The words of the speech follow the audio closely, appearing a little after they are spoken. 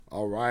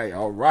All right,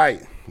 all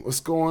right. What's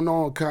going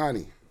on,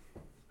 Connie?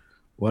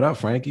 What up,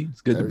 Frankie?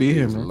 It's good to be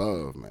here, Everything's man.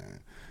 love, man.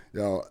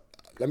 Yo,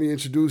 let me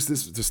introduce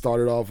this to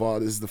start it off.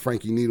 This is the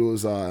Frankie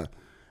Needles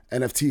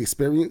NFT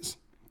experience.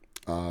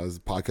 It's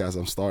a podcast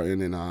I'm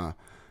starting and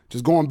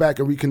just going back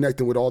and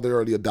reconnecting with all the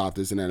early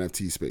adopters in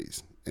NFT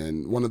space.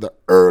 And one of the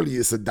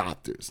earliest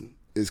adopters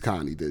is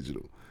Connie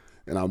Digital.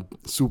 And I'm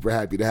super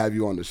happy to have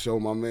you on the show,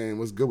 my man.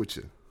 What's good with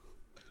you?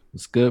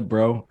 It's good,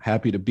 bro.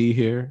 Happy to be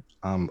here.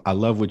 I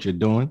love what you're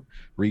doing,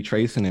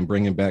 retracing and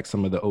bringing back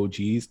some of the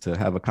OGs to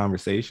have a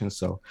conversation.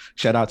 So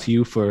shout out to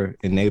you for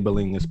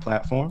enabling this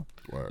platform.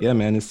 Word. Yeah,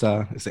 man, it's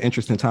an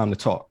interesting time to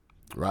talk.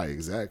 Right,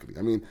 exactly.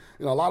 I mean,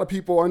 a lot of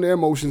people are in their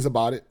emotions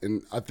about it,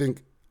 and I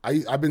think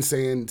I've been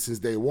saying since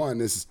day one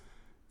is,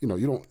 you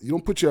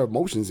don't put your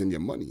emotions in your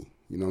money.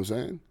 You know what I'm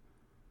saying?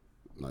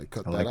 Like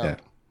cut I that like out.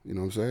 that. You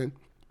know what I'm saying?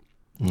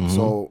 Hmm.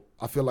 So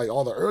I feel like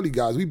all the early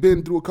guys, we've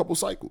been through a couple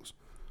cycles.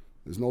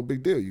 There's no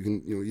big deal. You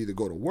can either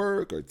go to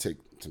work or take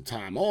some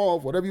time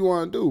off, whatever you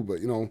want to do.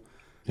 But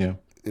Yeah.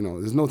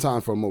 there's no time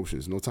for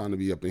emotions. No time to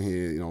be up in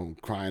here,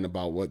 crying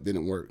about what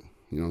didn't work.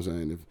 You know what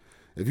I'm saying?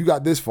 If you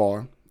got this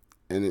far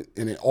and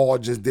it all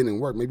just didn't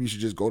work, maybe you should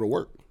just go to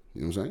work.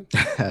 You know what I'm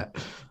saying?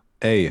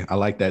 Hey, I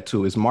like that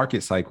too. It's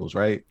market cycles,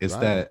 right? It's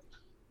Right.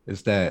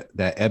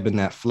 that ebb and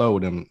that flow,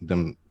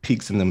 them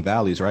peaks and them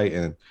valleys, right?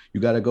 And you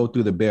got to go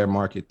through the bear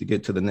market to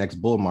get to the next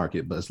bull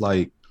market. But it's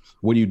like,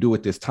 what do you do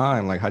at this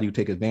time? Like, how do you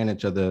take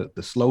advantage of the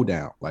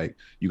slowdown? Like,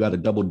 you got to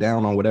double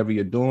down on whatever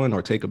you're doing,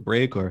 or take a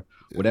break, or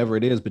Yeah. whatever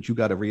it is. But you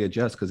got to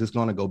readjust because it's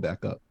going to go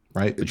back up,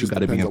 right? It But you just got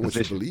to be depends in on what you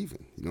position. believe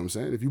in. You know what I'm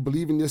saying? If you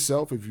believe in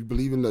yourself, if you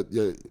believe in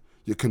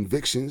your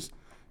convictions,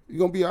 you're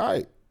gonna be all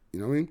right. You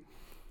know what I mean?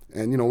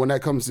 And when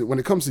it comes to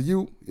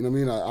you, you know what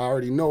I mean. I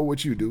already know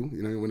what you do.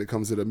 When it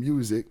comes to the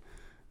music,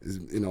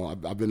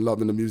 I've been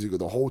loving the music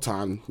the whole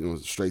time.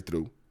 Straight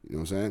through. You know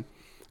what I'm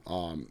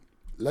saying?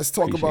 Let's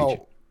Appreciate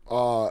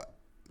you.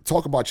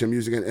 talk about your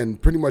music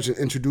and pretty much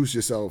introduce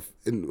yourself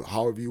in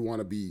however you want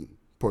to be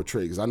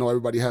portrayed. Because I know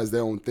everybody has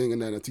their own thing in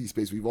the NFT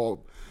space. We've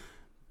all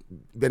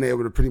been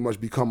able to pretty much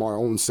become our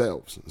own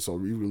selves. So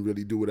you can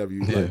really do whatever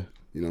you Yeah. like.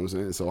 You know what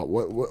I'm saying? So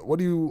what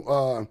do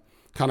you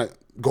kind of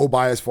go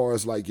by as far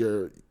as like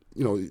your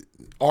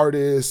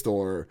artist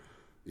or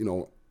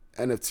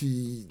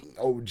NFT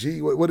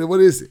OG?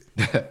 What is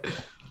it?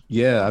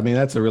 Yeah, I mean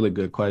that's a really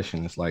good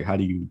question. It's like, how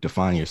do you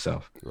define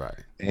yourself? Right.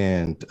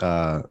 And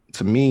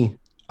to me,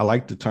 I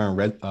like the term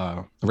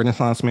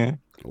Renaissance man.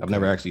 I've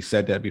never Okay. actually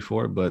said that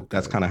before, but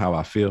that's Okay. kind of how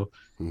I feel.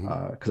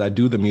 Mm-hmm. Because I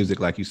do the music,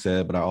 like you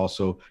said, but I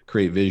also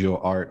create visual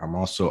art. I'm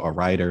also a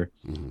writer,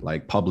 Mm-hmm.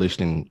 like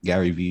published in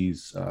Gary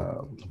V's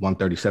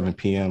 1:37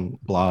 p.m.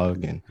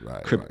 blog and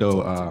Right.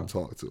 crypto. Talk to him.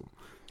 Talk to him.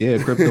 Yeah,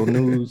 crypto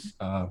news,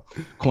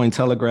 Coin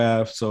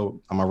Telegraph.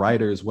 So I'm a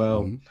writer as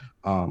well.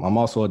 Mm-hmm. I'm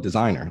also a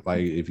designer.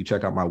 Like if you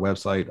check out my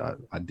website,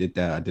 I did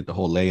that. I did the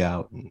whole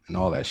layout and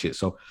all that shit.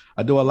 So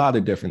I do a lot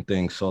of different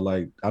things. So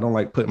like I don't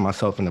like putting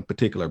myself in a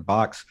particular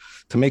box.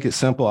 To make it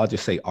simple, I'll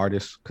just say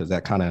artist because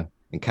that kind of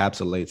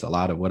encapsulates a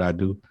lot of what I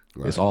do.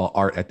 It's Right. all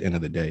art at the end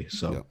of the day.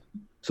 Yep.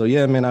 So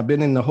yeah, man, I've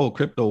been in the whole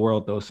crypto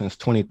world though since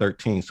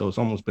 2013. So it's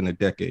almost been a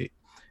decade.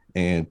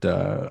 And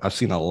I've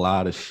seen a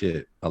lot of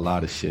shit, a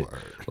lot of shit.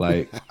 Word.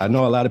 Like I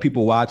know a lot of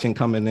people watching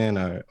coming in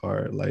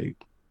are like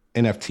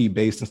NFT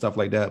based and stuff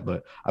like that,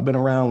 but I've been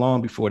around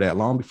long before that,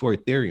 long before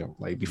Ethereum,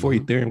 like before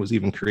Mm-hmm. Ethereum was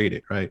even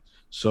created, right?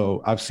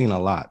 So I've seen a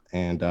lot,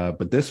 and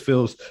but the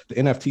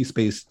NFT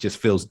space just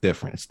feels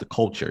different. It's the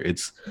culture,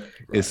 Right.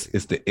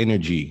 it's the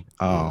energy,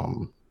 Yeah.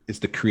 it's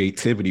the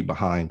creativity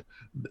behind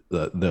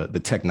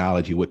the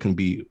technology. What can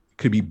be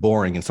could be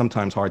boring and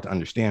sometimes hard to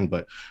understand,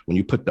 but when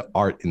you put the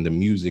art and the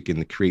music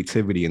and the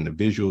creativity and the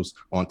visuals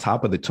on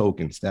top of the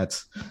tokens,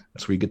 that's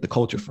where you get the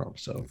culture from.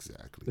 So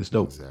Exactly. it's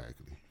dope.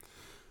 Exactly.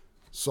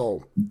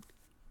 So,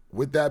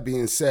 with that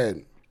being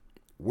said,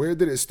 where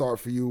did it start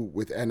for you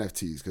with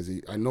NFTs? Because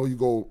I know you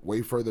go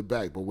way further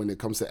back, but when it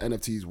comes to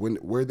NFTs,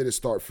 where did it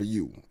start for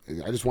you?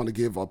 And I just want to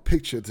give a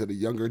picture to the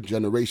younger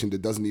generation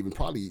that doesn't even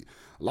probably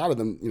a lot of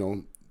them,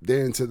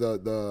 they're into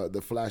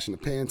the flash in the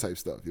pan type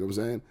stuff. You know what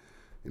I'm saying?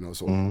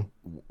 So Mhm.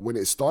 when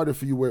it started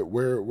for you, where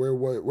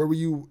were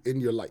you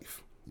in your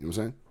life? You know what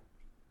I'm saying?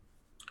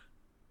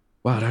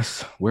 Wow,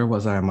 that's where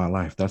was I in my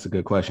life? That's a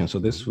good question. So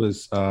this Mm-hmm.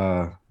 was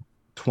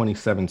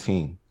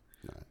 2017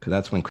 because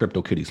that's when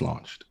Crypto Kitties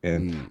launched,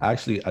 and Mm.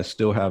 actually I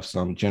still have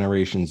some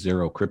Generation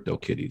Zero Crypto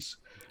Kitties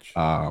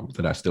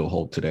that I still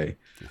hold today.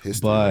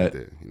 History right But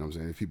there. You know what I'm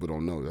saying? If people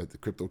don't know that the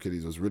crypto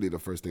kitties was really the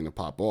first thing to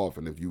pop off,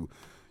 and you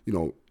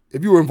know,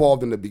 if you were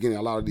involved in the beginning,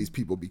 a lot of these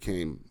people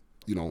became,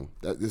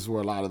 that this is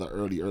where a lot of the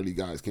early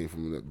guys came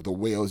from. The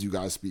whales you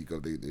guys speak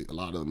of, a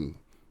lot of them,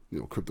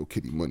 crypto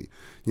kitty money.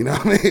 You know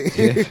what I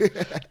yeah, mean?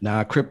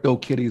 nah, Crypto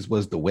Kitties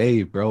was the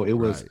wave, bro.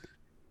 Right.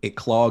 It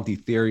clogged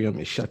Ethereum,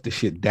 it shut the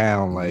shit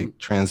down. Mm-hmm. Like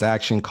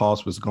transaction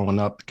costs was going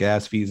up,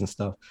 gas fees and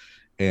stuff,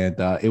 and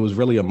it was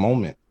really a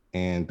moment.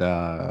 And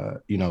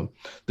you know,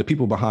 the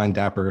people behind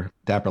Dapper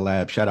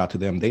Lab, shout out to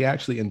them. They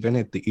actually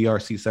invented the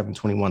ERC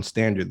 721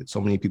 standard that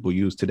so many people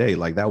use today.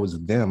 Like that was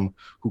them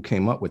who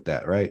came up with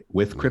that, right?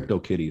 With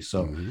CryptoKitties.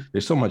 So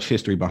there's so much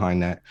history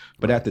behind that.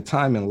 But at the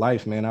time in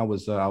life, man, I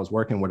was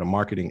working with a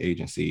marketing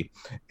agency,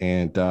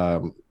 and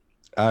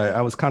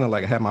I was kind of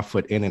like, I had my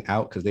foot in and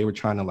out because they were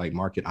trying to like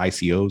market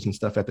ICOs and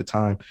stuff at the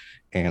time.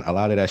 And a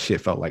lot of that shit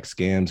felt like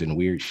scams and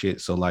weird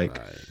shit. So like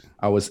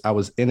I was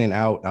in and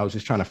out. I was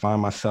just trying to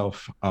find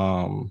myself.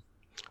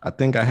 I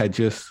think I had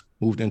just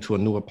moved into a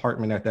new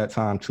apartment at that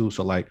time too.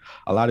 So like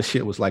a lot of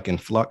shit was like in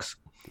flux.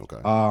 Okay.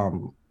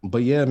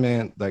 But yeah,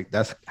 man, like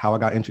that's how I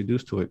got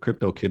introduced to it.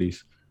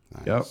 CryptoKitties.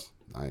 Nice. Yep.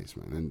 Nice,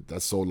 man. And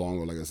that's so long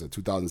ago, like I said,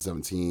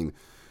 2017.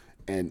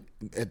 And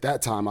at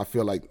that time, I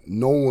feel like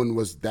no one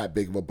was that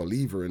big of a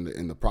believer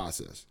in the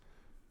process.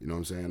 You know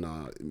what I'm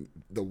saying?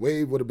 The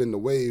wave would have been the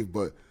wave,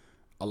 but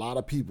a lot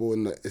of people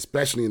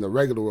especially in the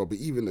regular world, but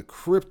even the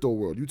crypto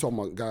world, you talking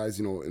about guys,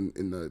 you know,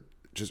 in the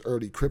just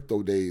early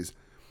crypto days,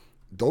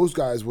 those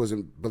guys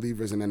wasn't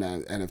believers in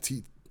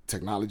NFT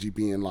technology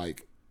being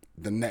like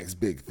the next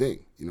big thing.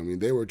 You know what I mean?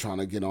 They were trying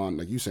to get on,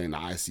 like you saying, the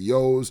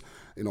ICOs,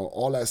 you know,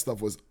 all that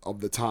stuff was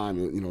of the time,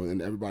 you know,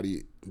 and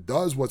everybody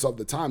does what's of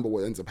the time, but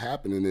what ends up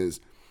happening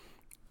is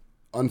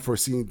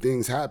unforeseen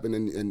things happen.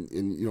 And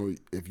you know,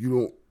 if you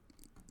don't,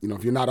 you know,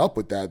 if you're not up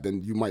with that,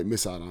 then you might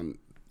miss out on,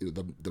 you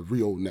know, the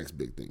real next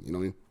big thing. You know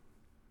what I mean?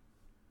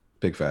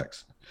 Big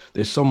facts.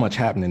 There's so much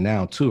happening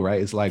now too, right?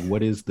 It's like,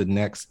 what is the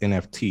next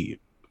NFT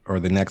or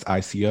the next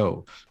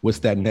ICO? What's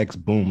that next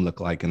boom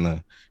look like in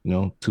the, you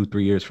know,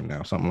 2-3 years from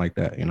now, something like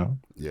that, you know?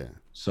 Yeah.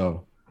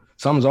 So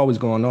something's always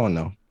going on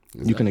though.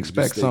 Exactly. You can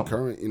expect stay something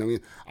current. You know what I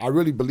mean? I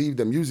really believe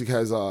that music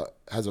has a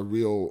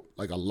real,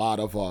 like a lot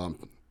of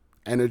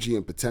energy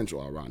and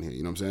potential around here.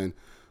 You know what I'm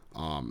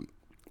saying?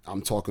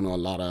 I'm talking to a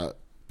lot of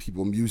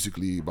people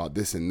musically about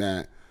this and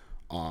that.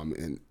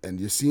 And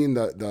you're seeing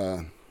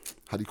the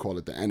how do you call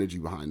it, the energy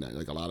behind that.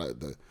 Like a lot of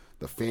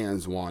the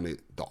fans want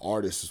it, the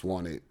artists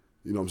want it,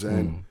 you know what I'm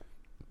saying?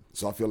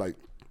 So I feel like,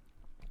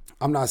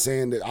 I'm not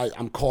saying that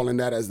I'm calling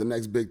that as the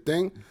next big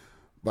thing,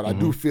 but I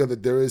do feel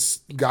that there is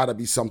gotta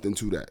be something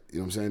to that. You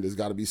know what I'm saying? There's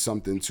gotta be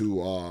something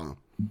to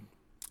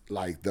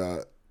like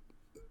the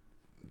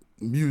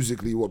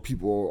musically what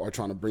people are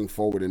trying to bring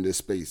forward in this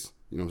space.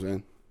 You know what I'm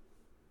saying?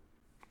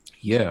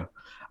 Yeah.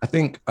 I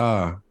think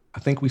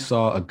we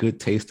saw a good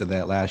taste of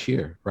that last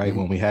year, right?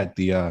 When we had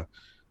the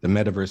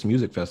Metaverse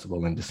Music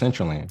Festival in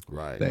Decentraland,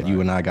 that you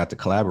and I got to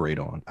collaborate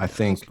on. I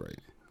think,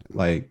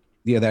 like,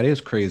 yeah, that is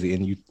crazy.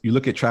 And you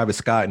look at Travis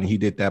Scott and he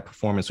did that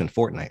performance in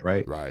Fortnite,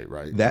 right?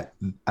 Right. That,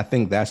 I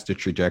think that's the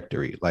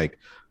trajectory, like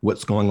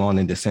what's going on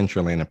in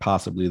Decentraland and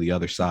possibly the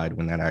other side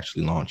when that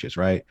actually launches,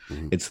 right?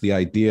 It's the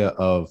idea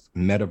of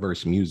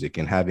metaverse music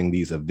and having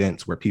these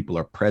events where people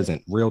are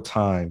present real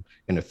time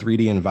in a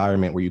 3D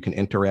environment where you can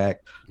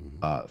interact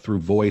through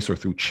voice or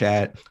through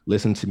chat,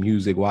 listen to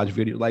music, watch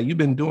video. Like you've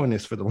been doing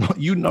this for the long,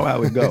 you know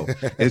how it go.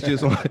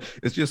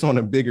 It's just on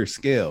a bigger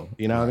scale.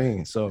 You know what I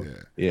mean? So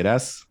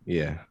that's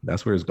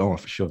where it's going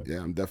for sure. Yeah,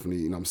 I'm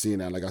definitely, you know, I'm seeing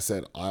that. Like I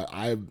said,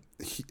 I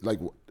like,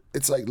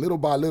 it's like little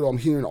by little, I'm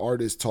hearing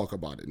artists talk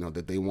about it, you know,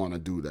 that they want to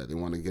do that. They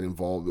want to get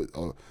involved with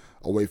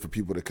a way for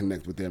people to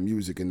connect with their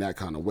music in that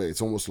kind of way.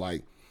 It's almost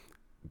like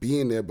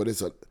being there, but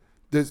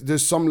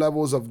there's some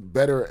levels of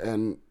better,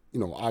 and, you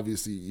know,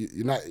 obviously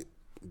you're not,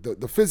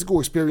 the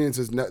physical experience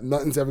is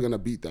nothing's ever going to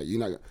beat that.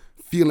 You're not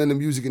feeling the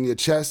music in your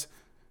chest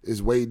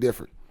is way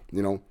different,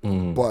 you know,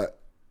 but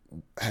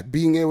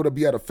being able to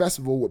be at a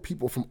festival with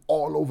people from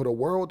all over the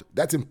world,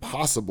 that's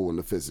impossible in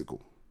the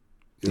physical.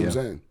 You know what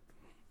I'm saying?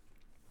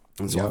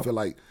 And so I feel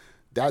like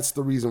that's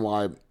the reason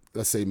why,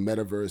 let's say,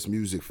 metaverse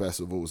music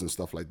festivals and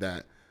stuff like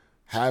that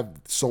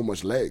have so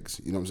much legs.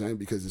 You know what I'm saying?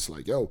 Because it's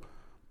like, yo,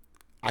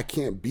 I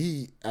can't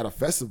be at a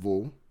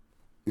festival,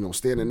 you know,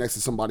 standing next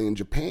to somebody in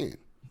Japan,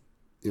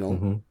 you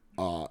know,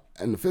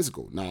 and the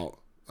physical. Now,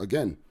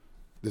 again,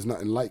 there's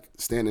nothing like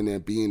standing there,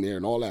 being there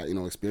and all that, you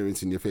know,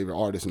 experiencing your favorite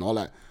artist and all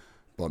that.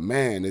 But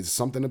man, there's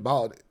something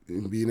about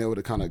it, being able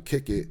to kind of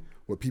kick it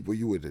with people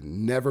you would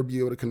never be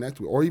able to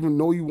connect with or even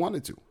know you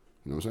wanted to.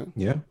 You know what I'm saying?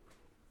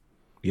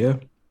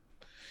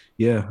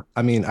 Yeah.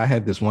 I mean, I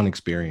had this one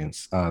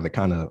experience that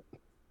kind of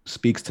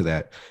speaks to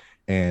that.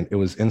 And it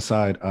was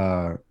inside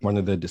one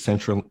of the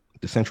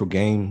decentral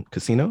game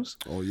casinos.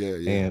 Oh,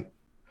 yeah. And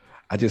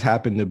I just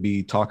happened to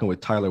be talking with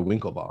Tyler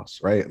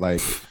Winklevoss, right?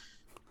 Like,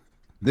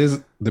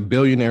 this the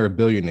billionaire of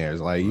billionaires,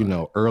 like, you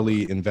know,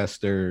 early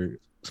investor,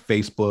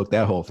 Facebook,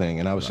 that whole thing.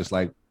 And I was just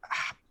like,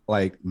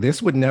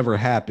 this would never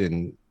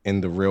happen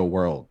in the real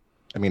world.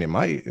 I mean, it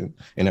might,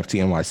 NFT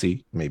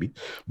NYC, maybe.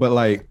 But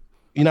like,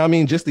 you know what I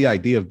mean? Just the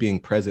idea of being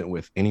present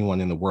with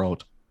anyone in the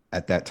world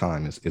at that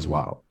time is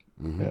wild.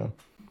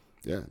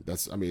 Yeah,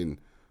 that's really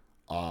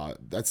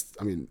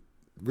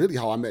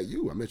how I met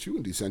you. I met you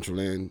in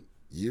Decentraland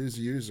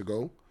years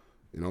ago,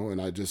 you know, and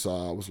I just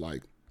was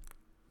like,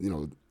 you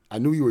know, I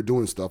knew you were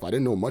doing stuff. I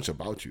didn't know much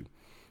about you.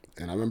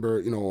 And I remember,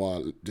 you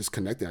know, just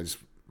connecting. I just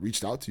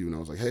reached out to you and I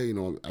was like, hey, you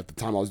know, at the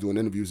time I was doing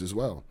interviews as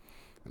well.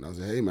 And I was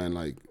like, hey man,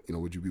 like, you know,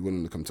 would you be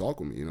willing to come talk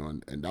with me? You know,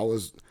 and that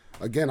was,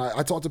 again,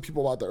 I talk to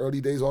people about the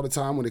early days all the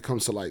time when it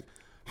comes to like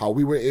how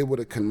we were able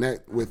to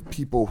connect with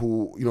people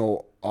who, you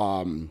know,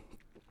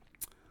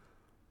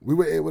 we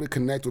were able to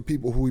connect with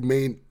people who we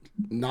may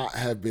not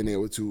have been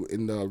able to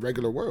in the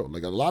regular world.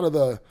 Like a lot of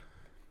the,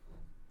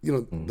 you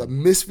know, the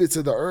misfits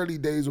of the early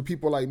days were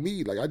people like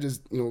me. Like I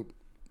just, you know,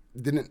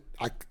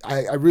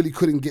 I really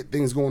couldn't get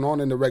things going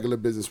on in the regular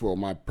business world.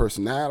 My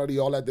personality,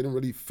 all that didn't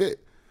really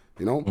fit,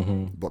 you know?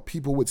 But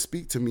people would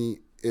speak to me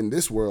in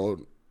this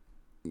world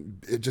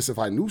just if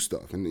I knew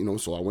stuff. And, you know,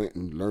 so I went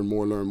and learned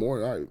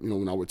more. All right, you know,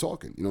 now we're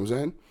talking, you know what I'm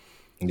saying?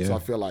 Yeah. So I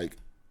feel like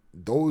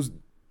those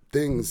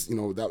things, you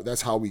know,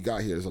 that's how we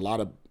got here. There's a lot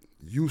of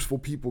useful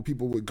people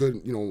with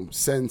good, you know,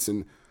 sense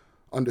and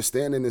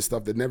understanding and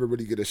stuff that never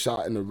really get a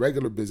shot in the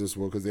regular business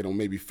world because they don't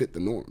maybe fit the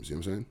norms, you know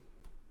what I'm saying?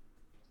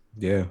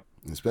 Yeah.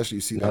 And especially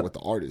you see that with the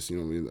artists,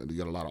 you know, you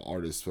got a lot of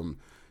artists from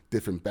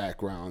different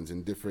backgrounds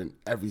and different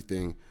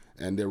everything,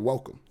 and they're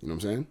welcome, you know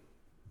what I'm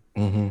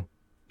saying?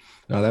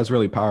 No, that's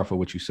really powerful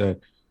what you said.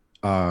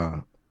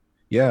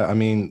 Yeah, I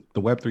mean,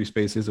 the Web3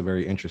 space is a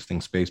very interesting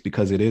space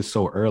because it is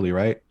so early,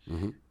 right?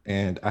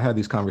 And I had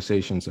these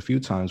conversations a few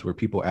times where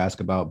people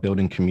ask about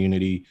building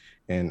community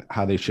and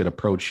how they should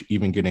approach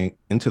even getting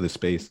into the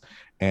space.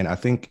 And I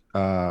think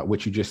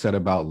what you just said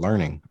about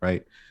learning,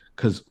 right?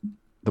 Because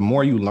the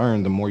more you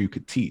learn, the more you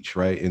could teach,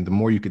 right? And the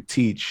more you could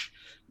teach,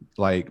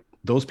 like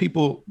those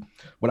people,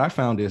 what I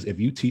found is if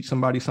you teach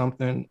somebody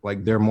something,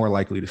 like they're more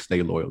likely to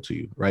stay loyal to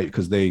you, right?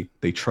 Because they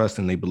trust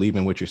and they believe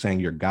in what you're saying.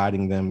 You're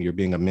guiding them, you're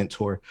being a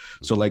mentor.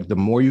 So like the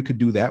more you could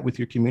do that with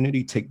your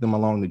community, take them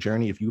along the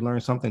journey. If you learn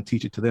something,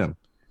 teach it to them.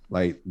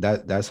 Like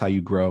that's how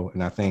you grow.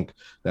 And I think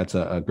that's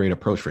a great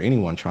approach for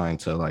anyone trying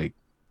to like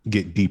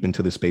get deep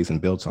into the space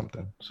and build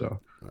something. So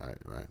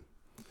right.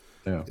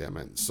 Yeah,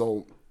 man.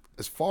 So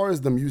as far as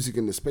the music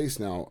in the space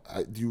now,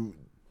 do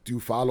you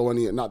follow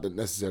any, not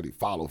necessarily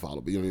follow,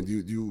 but you know, do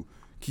you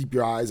keep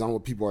your eyes on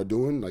what people are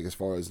doing, like as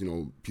far as, you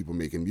know, people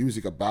making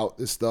music about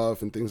this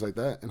stuff and things like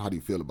that? And how do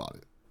you feel about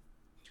it?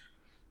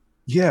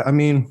 Yeah, I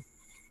mean,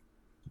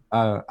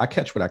 I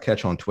catch what I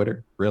catch on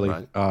Twitter, really.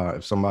 Right.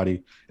 If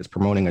somebody is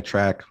promoting a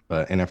track,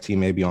 NFT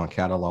maybe on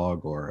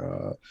Catalog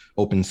or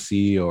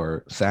OpenSea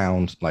or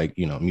Sound, like,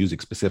 you know,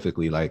 music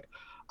specifically, like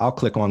I'll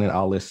click on it,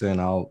 I'll listen,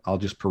 I'll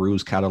just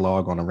peruse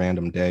Catalog on a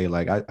random day.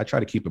 Like I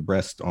try to keep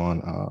abreast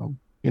on,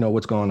 you know,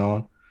 what's going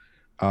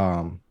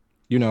on.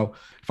 You know,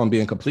 if I'm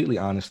being completely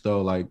honest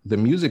though, like the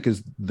music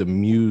is the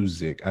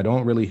music. I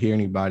don't really hear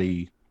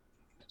anybody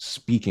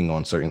speaking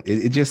on certain,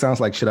 it just sounds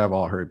like shit I've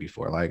all heard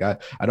before. Like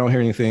I don't hear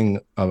anything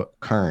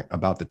current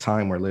about the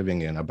time we're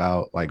living in,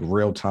 about like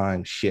real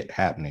time shit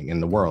happening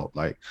in the world.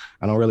 Like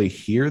I don't really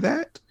hear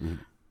that,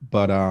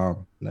 but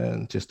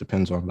it just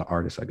depends on the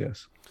artist, I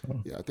guess. So.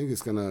 Yeah, I think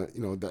it's gonna,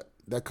 you know,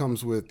 that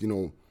comes with, you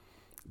know,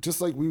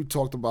 just like we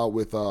talked about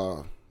with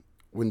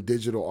when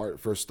digital art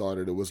first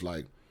started, it was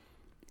like,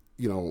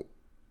 you know,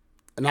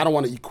 and I don't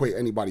want to equate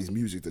anybody's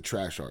music to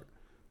trash art,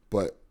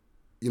 but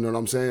you know what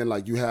I'm saying?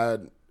 Like you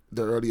had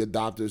the early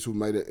adopters who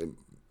might have,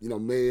 you know,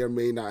 may or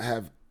may not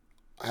have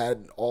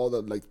had all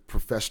the like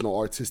professional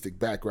artistic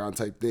background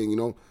type thing, you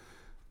know,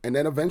 and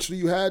then eventually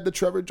you had the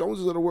Trevor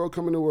Joneses of the world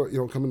coming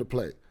to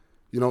play,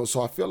 you know.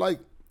 So I feel like,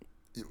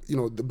 you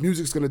know, the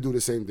music's gonna do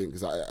the same thing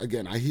because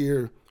I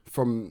hear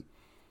from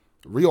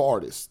real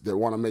artists that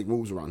want to make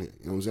moves around here,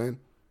 you know what I'm saying?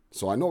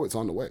 So I know it's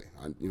on the way.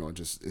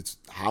 It's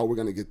how we're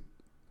gonna get,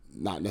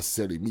 not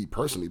necessarily me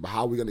personally, but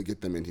how we're gonna get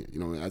them in here, you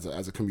know,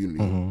 as a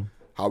community.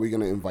 How are we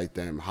going to invite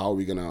them? How are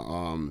we going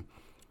to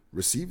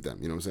receive them?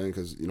 You know what I'm saying?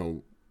 Because, you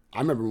know, I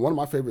remember one of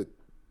my favorite,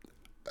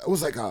 it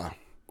was like,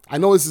 I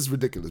know this is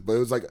ridiculous, but it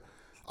was like an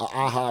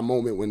aha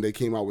moment when they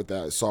came out with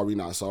that Sorry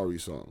Not Sorry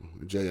song,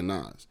 Jay and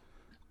Nas.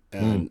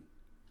 And,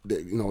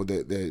 you know,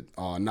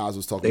 Nas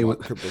was talking about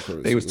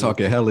cryptocurrency. They was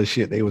talking hella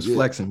shit. They was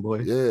flexing, boy.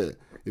 Yeah.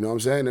 You know what I'm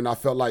saying? And I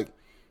felt like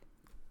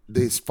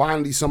there's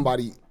finally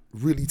somebody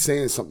really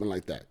saying something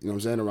like that, you know what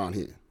I'm saying, around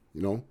here,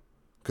 you know?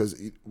 Because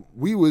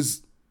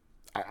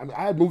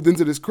I had moved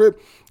into this crib.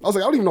 I was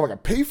like, I don't even know if I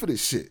can pay for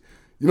this shit.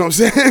 You know what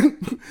I'm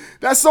saying?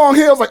 That song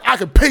here, I was like, I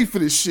can pay for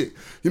this shit.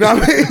 You know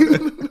what I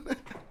mean?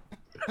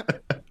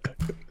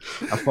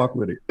 I fuck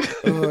with it.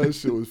 That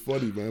shit was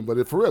funny, man.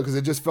 But for real, because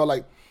it just felt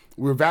like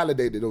we were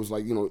validated. It was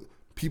like, you know,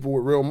 people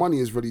with real money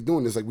is really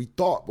doing this. Like we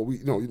thought, but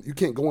you know, you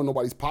can't go in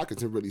nobody's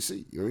pockets and really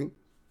see. You know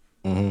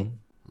what I mean?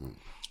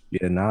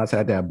 Yeah, Nas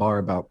had that bar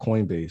about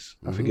Coinbase.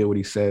 I forget what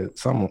he said.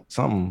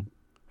 Something.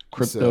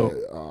 Crypto,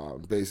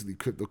 said, basically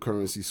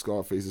cryptocurrency,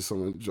 Scarface, or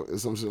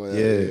some shit like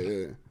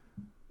that.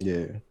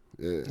 Yeah.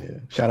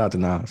 Shout out to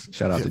Nas.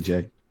 Shout out to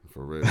Jay.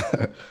 For real.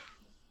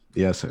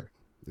 Yes, sir.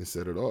 They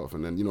set it off,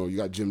 and then you know you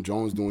got Jim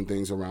Jones doing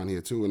things around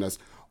here too, and that's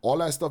all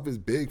that stuff is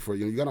big for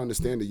you. You got to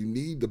understand that you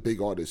need the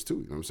big artists too.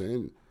 You know what I'm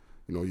saying?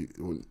 You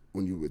know,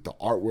 when you with the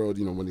art world,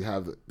 you know, when you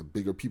have the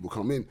bigger people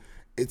come in,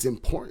 it's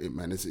important,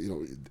 man. It's, you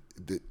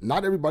know,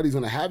 not everybody's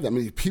gonna have that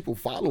many people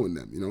following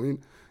them. You know what I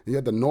mean? You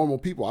have the normal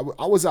people.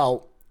 I was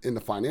out in the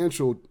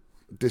financial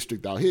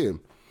district out here,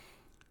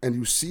 and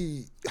you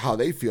see how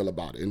they feel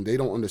about it, and they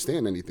don't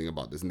understand anything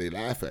about this, and they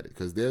laugh at it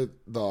because they're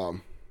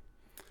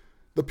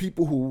the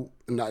people who,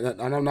 and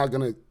I'm not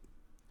gonna,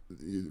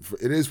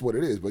 it is what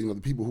it is, but you know,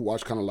 the people who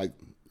watch kind of like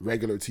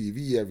regular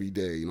TV every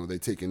day, you know, they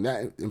taking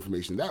that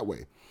information that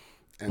way,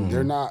 and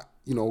they're not,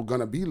 you know,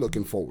 gonna be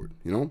looking forward,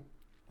 you know.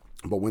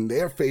 But when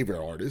their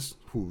favorite artist,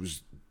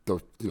 who's the,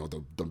 you know,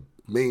 the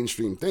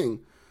mainstream thing,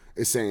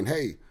 is saying,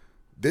 hey,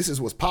 this is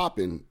what's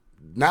popping,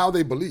 now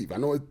they believe. I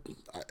know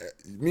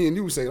me and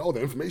you were saying, oh,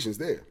 the information's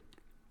there,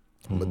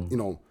 but you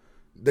know,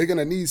 they're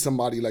gonna need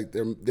somebody like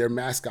their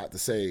mascot to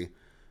say,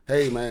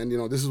 hey man, you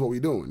know, this is what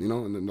we're doing, you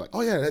know, and then like,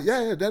 oh yeah,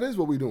 that is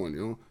what we're doing,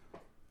 you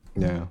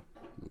know.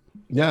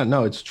 Yeah,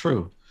 no, it's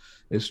true,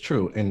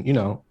 and you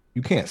know,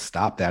 you can't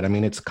stop that. I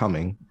mean, it's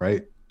coming,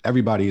 right?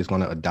 Everybody is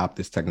going to adopt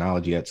this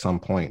technology at some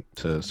point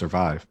to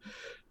survive.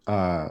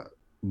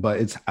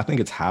 But I think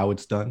it's how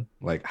it's done,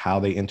 like how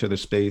they enter the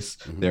space,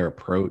 their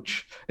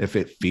approach, if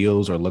it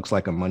feels or looks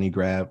like a money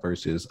grab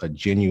versus a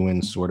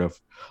genuine sort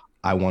of,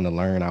 I want to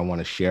learn, I want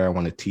to share, I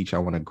want to teach, I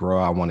want to grow,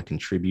 I want to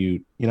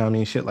contribute, you know what I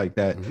mean? Shit like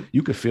that.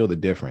 You could feel the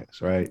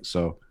difference, right?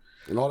 So,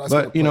 and all that's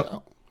but, you know,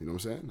 out. You know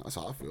what I'm saying? That's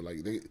how I feel.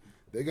 Like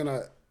they're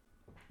gonna,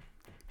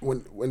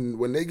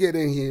 when they get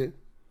in here,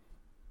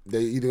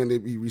 they either going to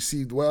be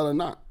received well or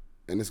not,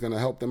 and it's going to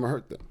help them or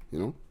hurt them, you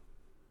know?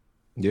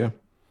 Yeah.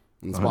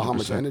 And it's about how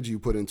much energy you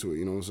put into it,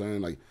 you know what I'm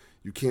saying? Like,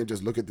 you can't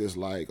just look at this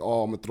like,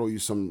 oh, I'm going to throw you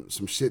some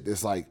shit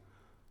that's like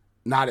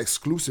not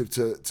exclusive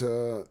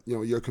to you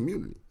know, your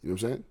community, you know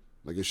what I'm saying?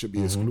 Like, it should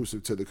be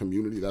exclusive to the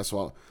community. That's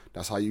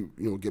how you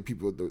know, get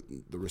people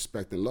the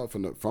respect and love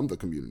from the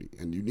community.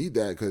 And you need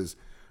that because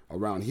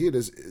around here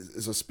there's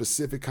a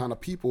specific kind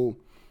of people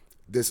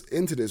that's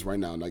into this right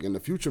now. Like, in the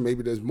future,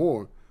 maybe there's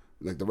more,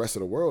 like the rest of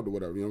the world or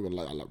whatever, you know,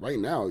 but like right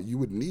now, you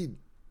would need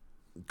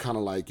kind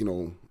of like, you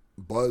know,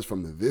 buzz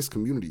from this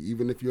community,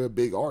 even if you're a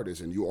big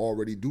artist and you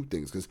already do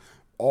things, because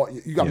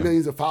you got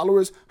millions of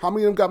followers. How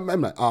many of them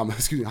got how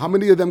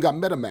many of them got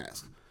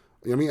MetaMask?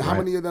 You know what I mean? How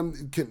many of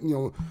them can, you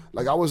know,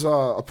 like I was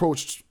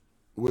approached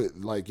with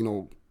like, you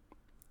know,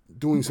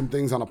 doing some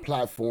things on a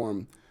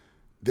platform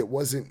that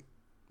wasn't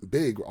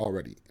big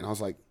already, and I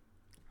was like,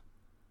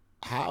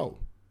 how?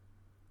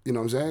 You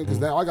know what I'm saying? Because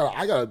now I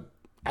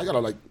gotta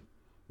like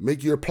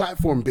make your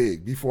platform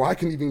big before I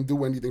can even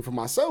do anything for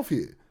myself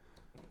here.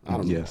 I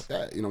don't know about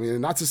that. You know what I mean?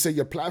 And not to say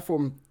your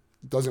platform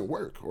doesn't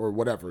work or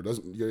whatever,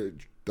 doesn't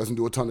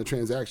do a ton of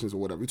transactions or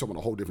whatever. We're talking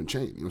about a whole different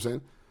chain. You know what I'm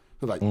saying?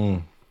 So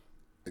like,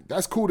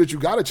 that's cool that you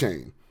got a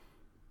chain,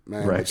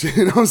 man. Right. But,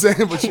 you know what I'm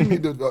saying? But you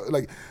need to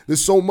like,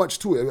 there's so much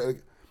to it.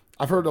 Like,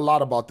 I've heard a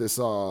lot about this,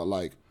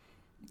 like,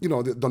 you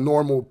know, the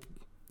normal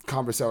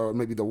conversation, or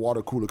maybe the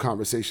water cooler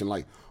conversation,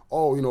 like,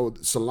 oh, you know,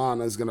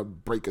 Solana is gonna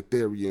break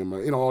Ethereum,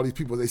 or, you know, all these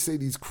people, they say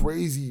these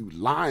crazy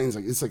lines,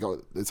 like it's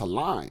a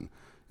line.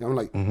 You know, I'm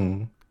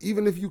like,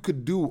 even if you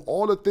could do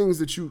all the things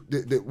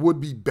that would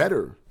be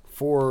better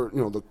for,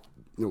 you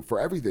know,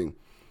 for everything,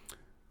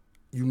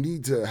 you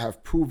need to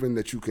have proven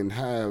that you can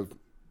have,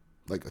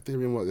 like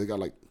Ethereum. What they got,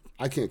 like,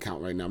 I can't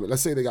count right now, but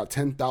let's say they got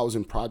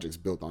 10,000 projects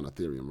built on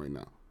Ethereum right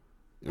now.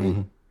 You know what I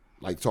mean?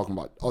 Like talking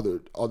about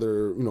other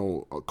you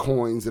know,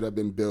 coins that have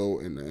been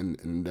built, and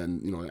then,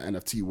 you know, the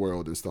NFT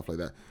world and stuff like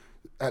that.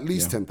 At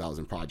least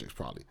 10,000 projects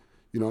probably.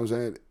 You know what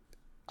I'm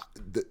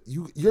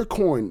saying? Your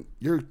coin,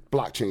 your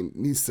blockchain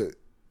needs to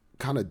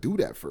kind of do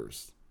that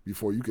first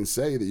before you can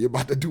say that you're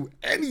about to do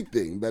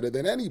anything better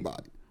than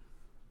anybody.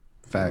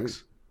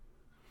 Facts.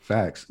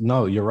 Facts.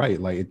 No, you're right.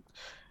 Like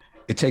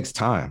it takes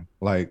time.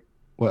 Like,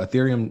 well,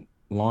 Ethereum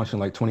launched in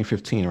like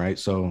 2015, right?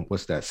 So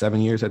what's that?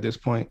 7 years at this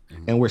point?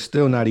 And we're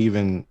still not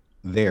even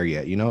there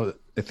yet. You know,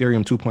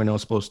 Ethereum 2.0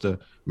 is supposed to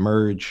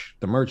merge.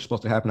 The merge is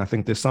supposed to happen, I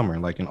think, this summer,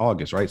 like in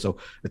August, right? So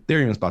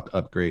Ethereum is about to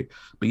upgrade.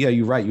 But yeah,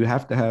 you're right. You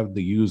have to have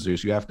the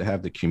users. You have to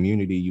have the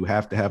community. You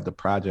have to have the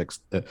projects.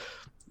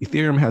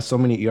 Ethereum has so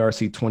many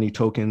ERC20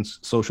 tokens,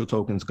 social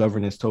tokens,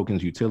 governance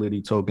tokens, utility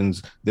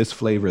tokens, this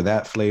flavor,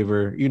 that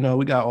flavor. You know,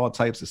 we got all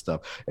types of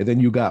stuff. And then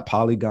you got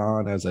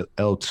Polygon as a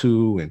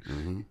L2.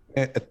 And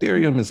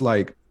Ethereum is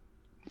like,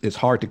 it's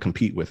hard to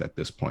compete with at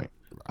this point.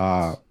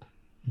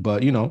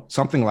 But, you know,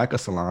 something like a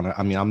Solana,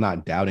 I mean, I'm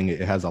not doubting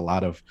it. It has a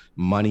lot of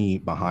money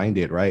behind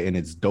it, right? And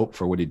it's dope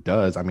for what it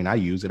does. I mean, I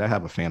use it. I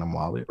have a Phantom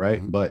wallet,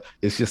 right? But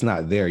it's just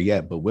not there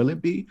yet. But will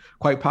it be?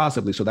 Quite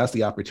possibly. So that's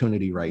the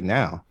opportunity right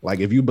now. Like,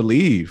 if you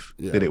believe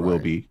that it will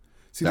be,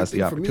 that's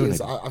the opportunity.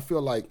 For me is, I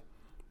feel like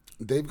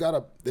they've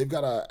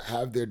gotta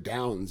have their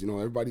downs. You know,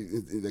 everybody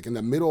like in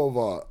the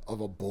middle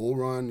of a bull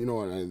run. You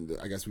know, and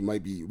I guess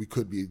we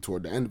could be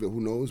toward the end of it. Who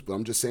knows? But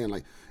I'm just saying,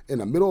 like, in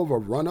the middle of a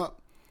run up,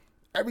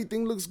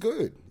 everything looks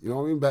good. You know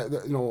what I mean? But,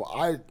 you know,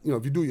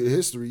 if you do your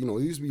history, you know,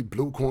 it used to be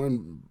blue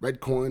coin, red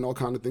coin, all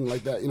kind of thing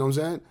like that. You know what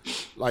I'm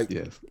saying? Like,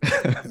 yes.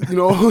 You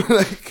know,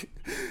 like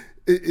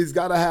it's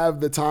got to have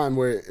the time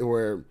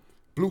where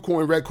blue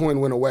coin, red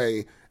coin went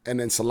away, and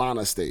then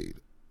Solana stayed.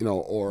 You know,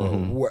 or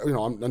you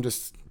know, I'm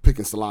just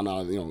picking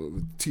Solana, you know,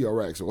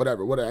 TRX or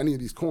whatever, any of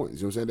these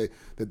coins. You know what I'm saying?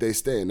 That they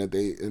stay, and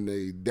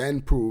they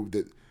then prove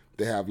that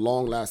they have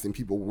long lasting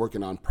people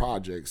working on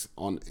projects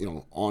on, you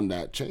know, on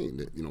that chain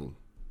that, you know.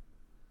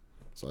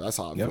 So that's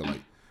how I feel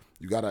like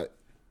you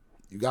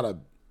gotta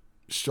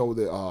show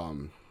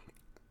that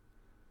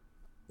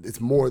it's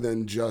more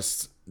than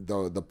just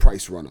the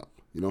price run up.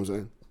 You know what I'm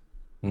saying?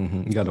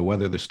 Mm-hmm. You got to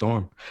weather the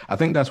storm. I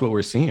think that's what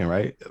we're seeing,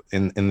 right?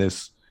 In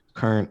this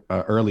current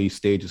early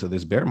stages of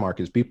this bear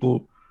market, is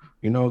people,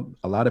 you know,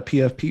 a lot of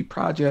PFP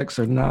projects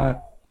they're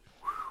not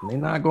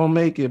gonna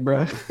make it,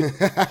 bro.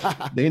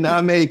 They're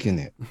not making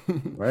it,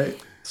 right?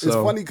 So it's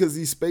funny because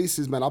these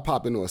spaces, man, I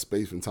pop into a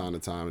space from time to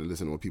time and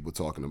listen to what people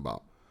talking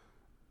about,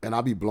 and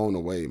I'll be blown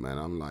away, man.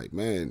 I'm like,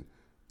 man,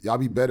 y'all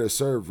be better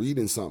served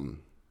reading something.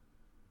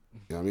 You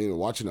know what I mean?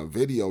 Watching a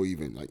video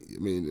even. Like, I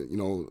mean, you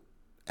know,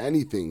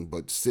 anything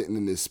but sitting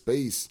in this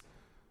space,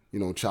 you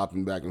know,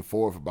 chopping back and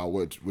forth about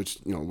which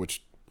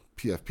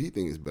PFP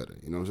thing is better.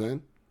 You know what I'm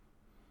saying?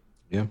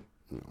 Yeah.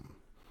 You know,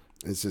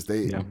 it's just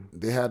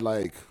they had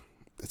like,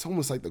 it's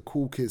almost like the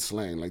cool kid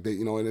slang. Like they,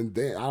 you know, and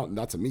they,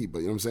 not to me, but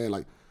you know what I'm saying?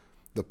 Like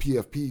the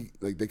PFP,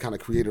 like they kind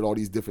of created all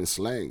these different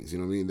slangs. You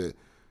know what I mean? That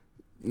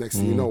next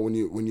thing you know,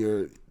 when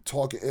you're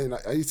talking, and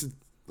I used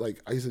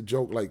to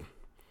joke like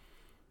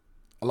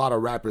a lot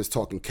of rappers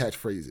talking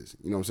catchphrases.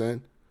 You know what I'm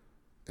saying?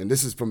 And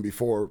this is from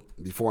before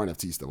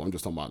NFT stuff. I'm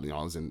just talking about, you know,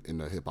 I was in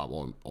the hip hop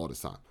all this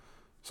time.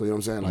 So you know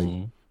what I'm saying?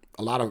 Like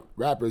a lot of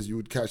rappers, you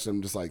would catch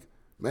them just like,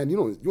 man,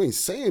 you ain't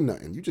saying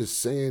nothing. You just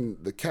saying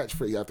the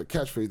catchphrase after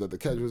catchphrase after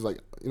catchphrase.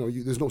 Like, you know,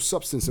 there's no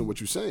substance in what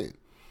you're saying.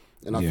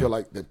 And I feel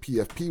like the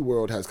PFP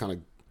world has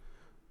kind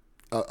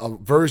of a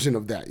version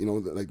of that. You know,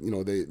 like, you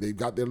know, they've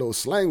got their little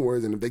slang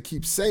words, and if they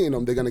keep saying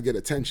them, they're gonna get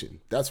attention.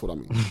 That's what I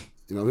mean.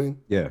 You know what I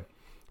mean? Yeah.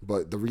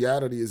 But the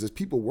reality is, there's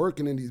people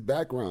working in these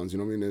backgrounds. You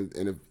know what I mean?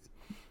 And if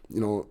you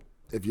know,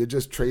 if you're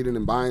just trading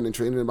and buying and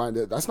trading and buying,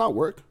 that's not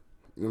work.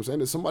 You know what I'm saying?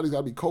 There's somebody's got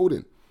to be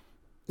coding.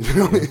 You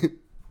know what I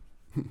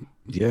mean?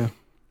 Yeah,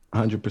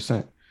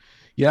 100%.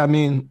 Yeah, I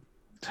mean,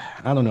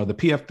 I don't know. The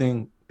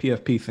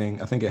PFP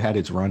thing, I think it had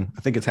its run.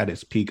 I think it's had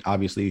its peak.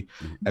 Obviously,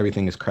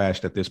 everything has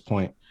crashed at this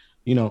point.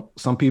 You know,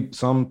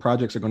 some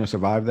projects are going to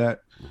survive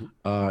that.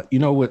 You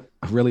know what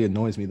really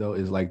annoys me, though,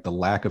 is like the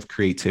lack of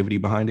creativity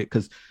behind it.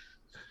 Because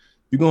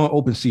you go on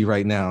OpenSea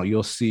right now,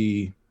 you'll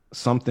see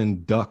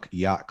something duck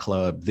yacht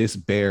club, this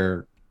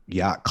bear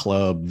yacht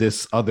club,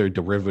 this other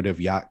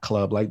derivative yacht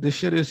club. Like, this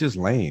shit is just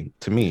lame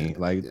to me.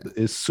 Like,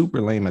 it's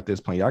super lame at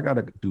this point. Y'all got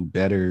to do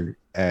better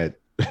at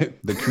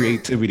the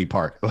creativity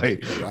part.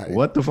 Like,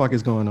 what the fuck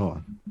is going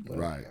on?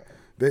 Right.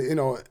 They, you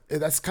know,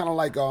 that's kind of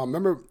like,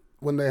 remember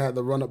when they had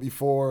the run up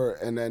before,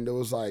 and then there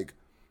was like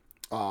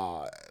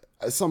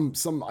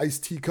some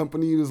iced tea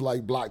company was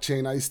like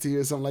blockchain iced tea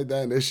or something like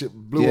that, and their shit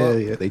blew up.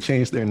 Yeah, they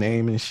changed their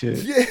name and shit.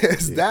 Yeah,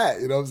 it's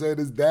that. You know what I'm saying?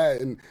 It's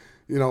that, and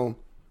you know,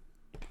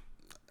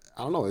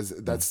 I don't know.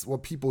 That's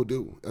what people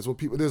do. That's what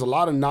people. There's a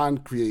lot of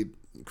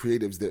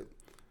non-creatives that.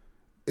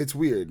 It's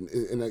weird,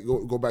 and I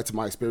go back to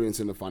my experience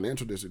in the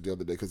financial district the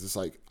other day, because it's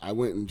like I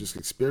went and just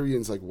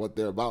experienced like what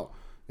they're about.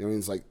 You know what I mean?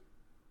 It's like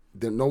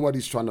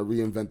nobody's trying to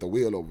reinvent the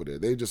wheel over there.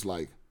 They just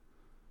like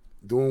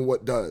doing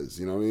what does,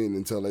 you know what I mean,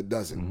 until it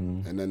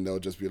doesn't. And then they'll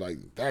just be like,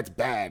 that's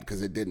bad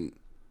because it didn't.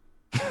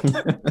 You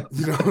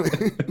know what I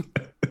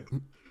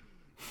mean?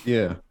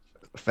 Yeah,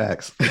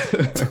 facts.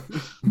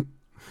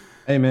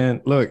 Hey,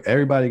 man, look,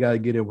 everybody got to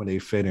get in when they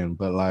fit in.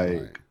 But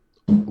like,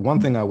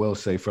 one thing I will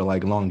say for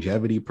like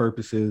longevity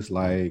purposes,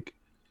 like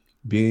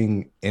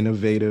being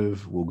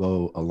innovative will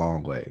go a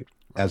long way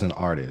as an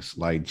artist.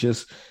 Like,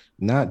 just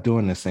not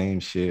doing the same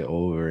shit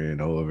over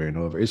and over and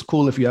over. It's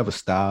cool if you have a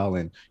style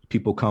and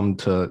people come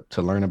to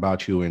learn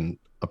about you and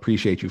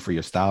appreciate you for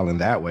your style in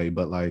that way.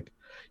 But like,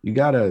 you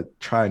gotta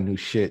try new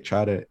shit,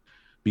 try to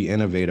be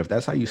innovative.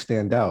 That's how you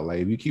stand out. Like,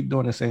 if you keep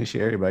doing the same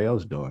shit everybody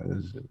else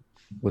doing,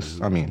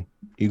 I mean,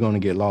 you're gonna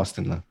get lost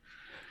in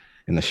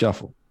the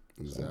shuffle.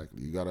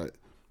 Exactly. You gotta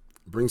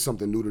bring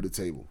something new to the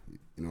table.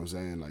 You know what I'm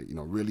saying? Like, you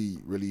know, really,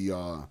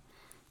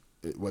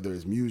 whether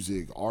it's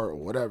music, art, or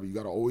whatever, you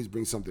gotta always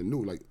bring something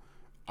new. Like,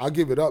 I'll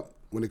give it up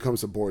when it comes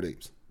to Bored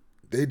Apes.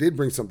 They did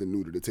bring something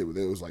new to the table.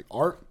 There was like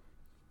art,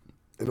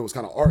 and it was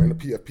kind of art in a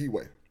PFP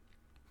way.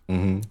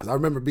 Because I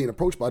remember being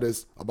approached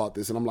about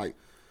this, and I'm like,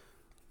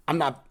 I'm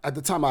not, at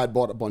the time I had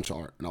bought a bunch of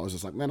art, and I was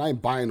just like, man, I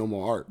ain't buying no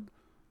more art.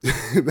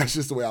 That's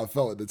just the way I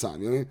felt at the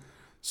time, you know what I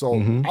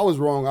mean? So I was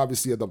wrong,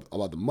 obviously,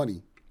 about the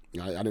money.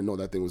 I didn't know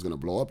that thing was going to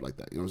blow up like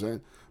that, you know what I'm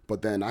saying?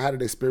 But then I had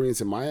an experience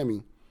in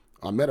Miami.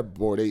 I met a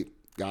Bored Ape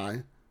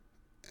guy,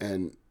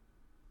 and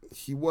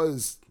he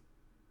was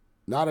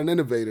not an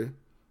innovator.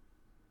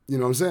 You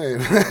know what I'm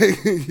saying?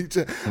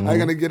 I ain't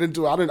gonna get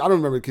into it. I don't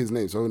remember the kid's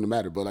name, so it didn't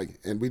matter. But like,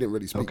 and we didn't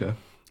really speak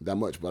that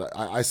much. But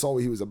I saw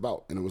what he was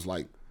about, and it was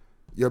like,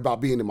 you're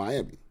about being in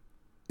Miami.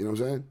 You know what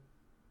I'm saying?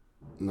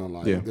 You know,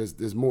 like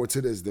there's more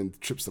to this than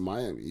trips to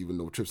Miami, even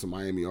though trips to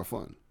Miami are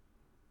fun.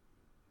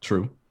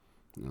 True.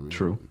 You know what I mean?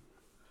 True.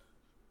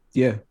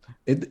 Yeah.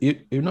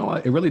 It you know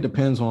what? It really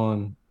depends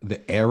on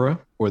the era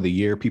or the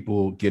year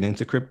people get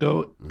into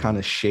crypto. Kind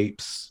of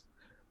shapes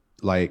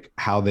like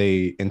how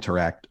they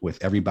interact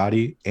with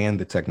everybody and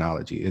the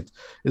technology. It's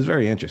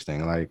very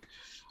interesting. Like,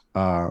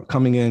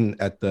 coming in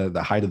at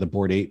the height of the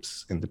Bored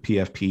Apes and the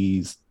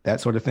PFPs, that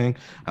sort of thing.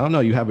 I don't know.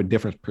 You have a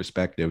different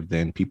perspective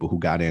than people who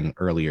got in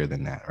earlier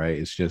than that, right?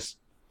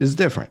 It's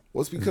different.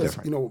 Well, it's because,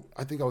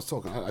 I think I was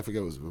talking, I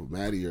forget it was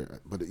Maddie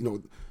but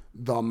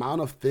the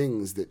amount of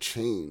things that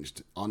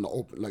changed on the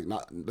open, like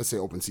not, let's say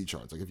OpenSea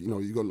charts. Like if, you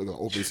go look at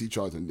OpenSea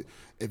charts, and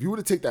if you were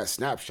to take that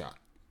snapshot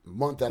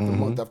month after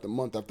month after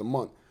month after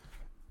month,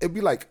 it'd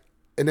be like,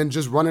 and then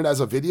just run it as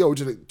a video,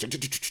 just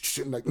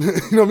like, you know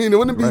what I mean? It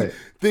wouldn't be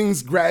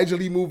things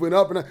gradually moving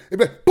up, and it'd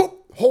be like, boop,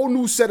 whole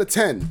new set of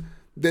 10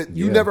 that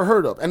you never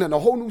heard of, and then a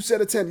whole new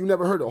set of 10 you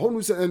never heard of, a whole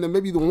new set, and then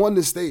maybe the one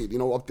that stayed,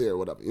 up there or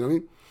whatever, you know what I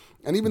mean?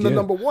 And even the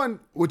number one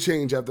would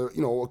change after,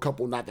 a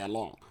couple not that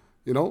long,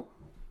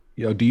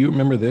 Yo, do you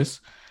remember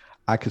this?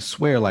 I could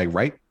swear,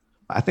 I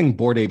think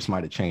Bored Apes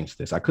might have changed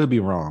this. I could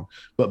be wrong.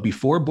 But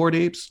before Bored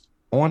Apes,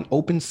 on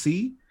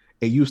OpenSea,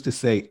 it used to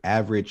say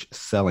average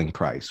selling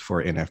price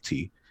for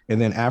NFT. And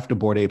then after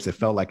Bored Apes, it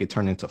felt like it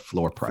turned into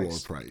floor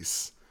price. Floor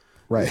price.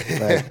 Right.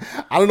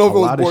 I don't know if it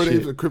was Bored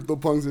Apes or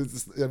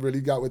CryptoPunks that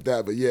really got with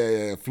that. But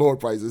yeah, floor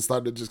price. It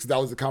started just because that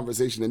was the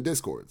conversation in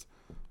Discords.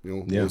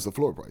 What was the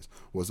floor price?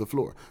 What's the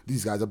floor?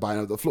 These guys are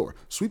buying up the floor,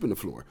 sweeping the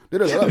floor.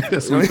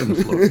 Sweeping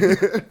the floor.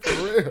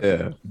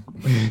 Yeah.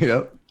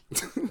 Yep.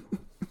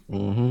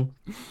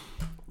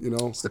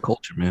 It's the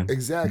culture, man.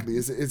 Exactly.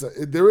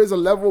 There is a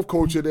level of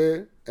culture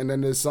there, and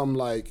then there's some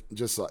like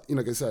I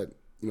said,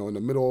 in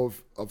the middle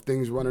of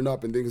things running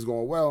up and things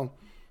going well,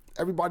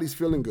 everybody's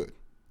feeling good.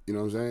 You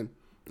know what I'm saying?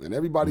 And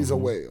everybody's a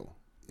whale.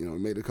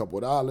 Made a couple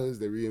of dollars,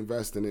 they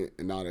reinvest in it,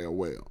 and now they're a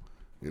whale.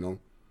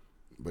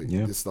 But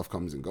this stuff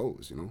comes and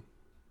goes,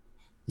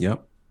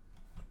 Yep.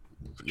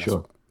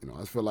 Sure.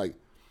 I feel like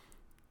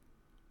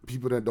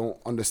people that don't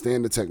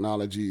understand the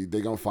technology,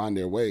 they're going to find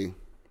their way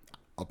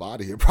up out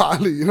of here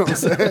probably, you know what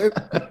I'm saying?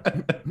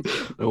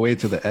 The way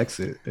to the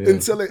exit. Yeah.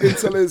 Until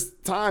it's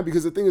time,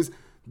 because the thing is,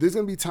 there's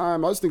going to be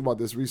time. I was thinking about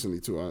this recently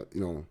too,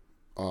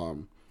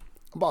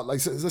 about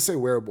like, let's say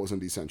wearables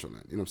in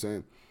Decentraland, you know what I'm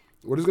saying?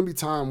 Where there's going to be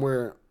time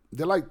where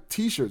they're like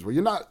t-shirts, where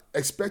you're not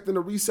expecting to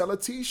resell a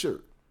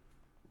t-shirt.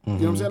 You know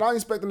what I'm saying? I ain't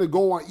expecting to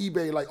go on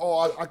eBay like,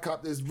 oh, I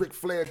caught this Ric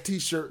Flair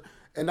T-shirt,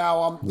 and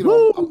now I'm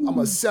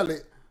gonna sell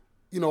it,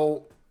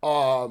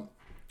 on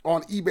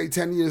eBay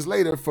 10 years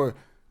later for,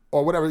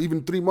 or whatever,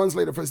 even 3 months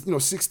later for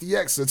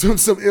 60x or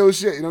some ill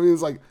shit. You know what I mean?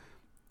 It's like,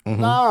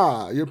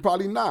 nah, you're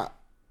probably not.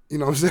 You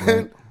know what I'm saying?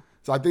 Right.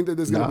 So I think that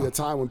there's gonna be a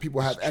time when people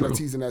have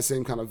NFTs in that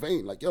same kind of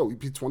vein. Like, yo, you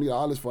pay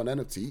 $20 for an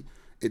NFT,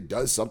 it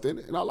does something,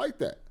 and I like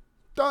that.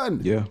 Done.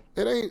 Yeah.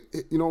 It ain't.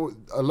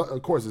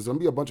 Of course, there's gonna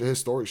be a bunch of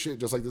historic shit,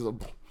 just like there's a.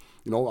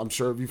 I'm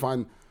sure if you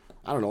find,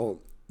 I don't know,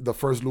 the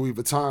first Louis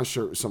Vuitton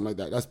shirt or something like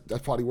that,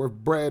 that's probably worth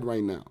bread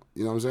right now.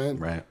 You know what I'm saying?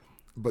 Right.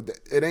 But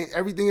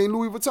everything ain't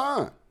Louis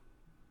Vuitton.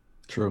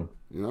 True.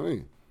 You know what I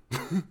mean?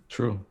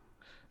 True.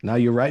 Now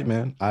you're right,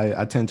 man.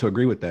 I tend to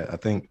agree with that. I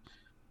think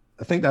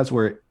that's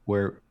where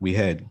we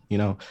head.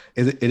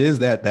 It is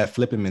that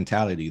flipping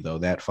mentality though,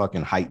 that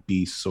fucking hype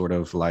beast sort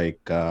of like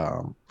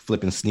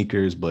flipping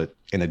sneakers, but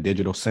in a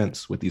digital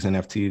sense with these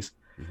NFTs.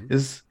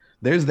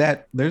 There's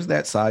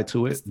that side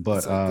to it,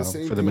 but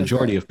like for the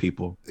majority of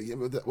people,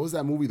 what was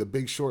that movie, The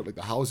Big Short, like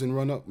the housing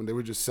run up when they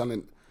were just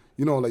selling,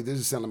 like they're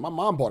just selling. My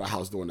mom bought a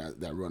house during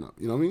that run up.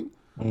 You know what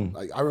I mean?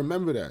 Like I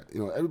remember that.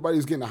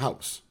 Everybody's getting a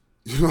house.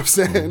 You know what I'm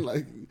saying?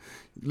 Like you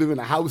live in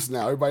a house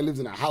now. Everybody lives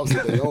in a house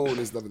that they own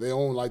and stuff. They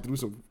own like through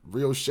some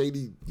real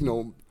shady.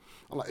 I'm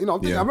like, I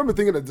remember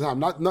thinking at the time,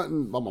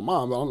 nothing about my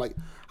mom, but I'm like,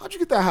 how'd you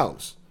get that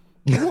house?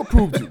 Who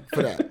approved you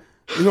for that?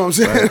 You know what I'm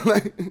saying? Right.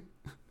 Like.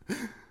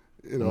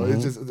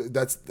 It's just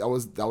that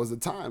was the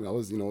time. That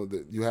was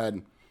you had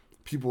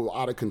people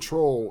out of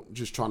control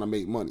just trying to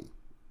make money.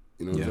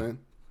 You know what I'm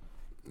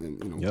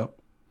saying? And Yep.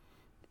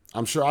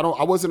 I'm sure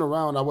I wasn't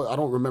around. I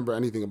don't remember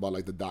anything about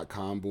like the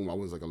 .com boom. I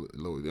was like a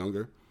little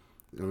younger.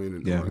 You know what I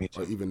mean? Me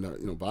too. Or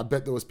even but I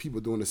bet there was people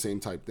doing the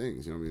same type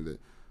things. You know what I mean?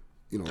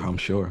 That I'm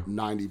sure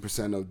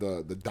 90% of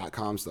the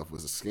 .com stuff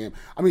was a scam.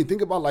 I mean,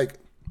 think about like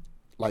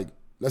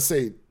let's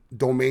say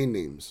domain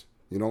names.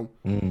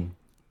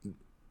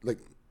 Like.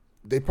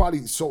 They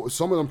probably sold,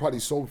 some of them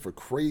probably sold for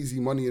crazy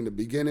money in the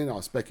beginning,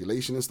 or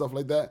speculation and stuff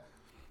like that.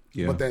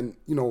 Yeah. But then,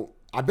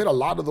 I bet a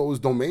lot of those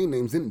domain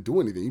names didn't do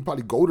anything. You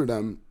probably go to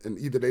them and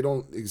either they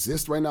don't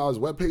exist right now as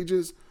web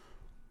pages,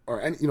 or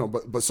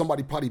but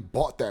somebody probably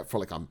bought that for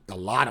like a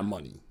lot of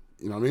money.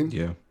 You know what I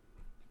mean?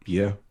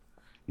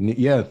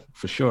 Yeah,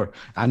 for sure.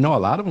 I know a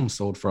lot of them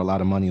sold for a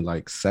lot of money.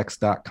 Like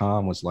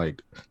sex.com was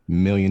like $1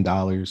 million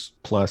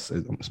plus,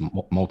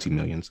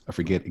 multi-millions. I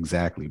forget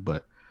exactly,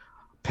 but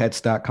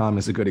pets.com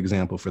is a good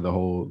example for the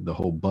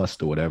whole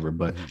bust or whatever.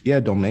 But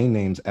domain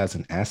names as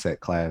an asset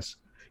class,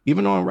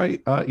 even on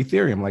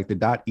Ethereum, like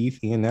the .eth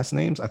ENS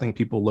names, I think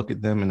people look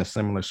at them in a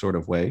similar sort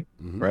of way,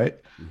 right?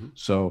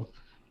 So,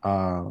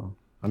 I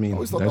mean, I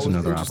always thought that was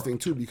interesting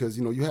too, because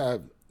you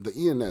have the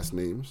ENS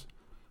names,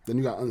 then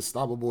you got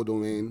unstoppable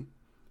domain,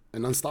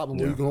 and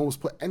unstoppable you can always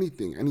put any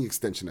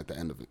extension at the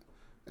end of it,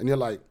 and you're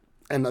like,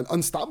 and the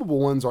unstoppable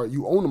ones are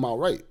you own them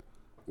outright.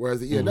 Whereas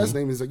the ENS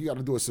name is like you got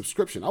to do a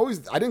subscription.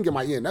 I didn't get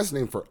my ENS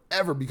name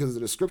forever because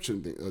of the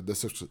subscription thing,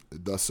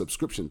 the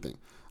subscription thing.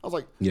 I was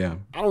like, Yeah.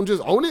 I don't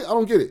just own it. I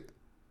don't get it.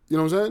 You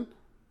know what I'm saying?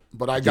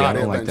 But I got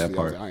it like eventually. that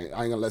part. I ain't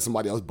gonna let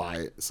somebody else buy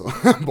it, so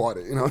I bought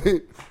it. You know what I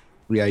mean?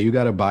 Yeah, you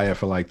got to buy it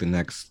for like the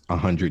next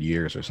 100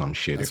 years or some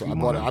shit. That's if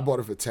what you I bought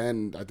it for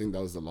 10. I think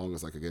that was the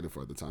longest I could get it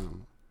for at the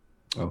time.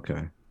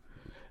 Okay.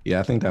 Yeah,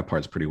 I think that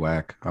part's pretty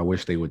whack. I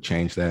wish they would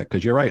change that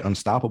because you're right.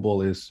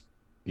 Unstoppable is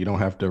you don't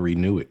have to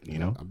renew it. You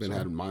know, I've been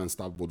having my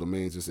Unstoppable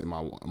domains just in my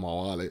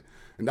wallet,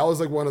 and that was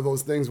like one of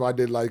those things where I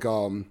did like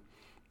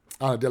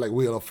I did like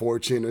Wheel of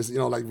Fortune,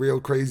 or like real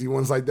crazy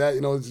ones like that.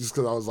 Just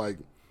because I was like,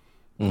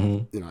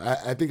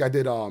 I think I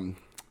did what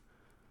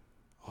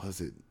was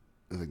it?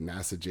 It was like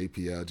NASA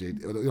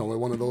JPL,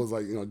 one of those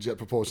like Jet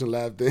Propulsion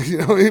Lab things. You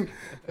know what I mean?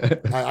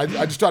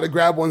 I just try to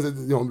grab ones that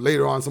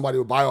later on somebody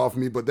would buy off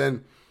me, but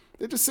then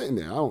they're just sitting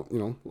there. I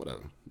don't,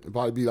 whatever. It'd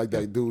probably be like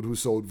that dude who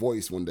sold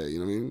Voice one day. You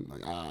know what I mean?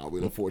 Like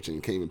Wheel of Fortune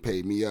came and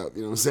paid me up.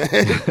 You know what I'm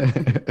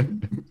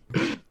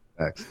saying?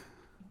 Facts.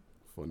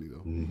 Funny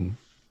though.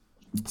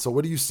 So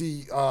where do you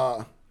see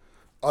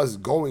us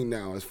going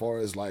now as far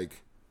as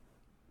like,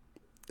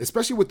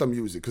 especially with the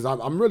music? Because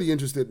I'm really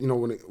interested.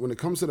 When it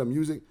comes to the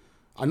music,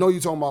 I know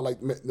you're talking about like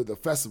the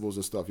festivals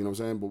and stuff. You know what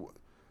I'm saying? But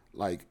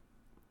like,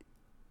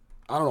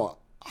 I don't know,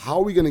 how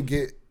are we gonna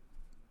get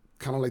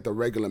kind of like the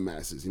regular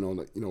masses?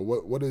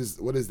 What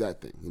is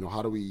that thing?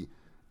 How do we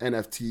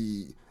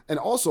NFT? And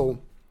also,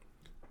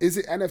 is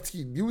it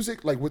NFT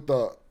music like with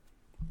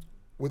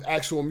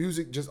actual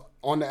music just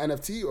on the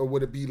NFT, or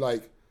would it be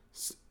like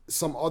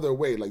some other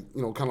way, like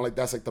kind of like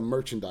that's like the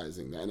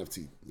merchandising, the NFT?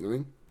 You know what I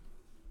mean?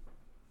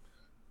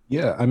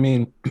 Yeah, I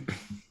mean,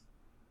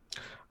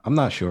 I'm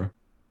not sure,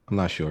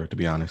 to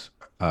be honest.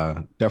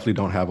 Definitely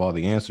don't have all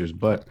the answers,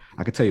 but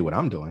I could tell you what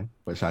I'm doing,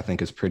 which I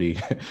think is pretty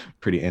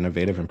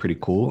innovative and pretty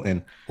cool.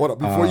 And hold up,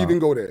 before you even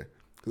go there,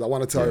 because I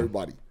want to tell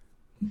everybody,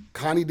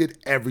 Connie did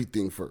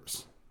everything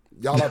first.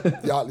 Y'all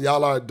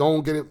are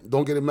don't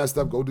get it messed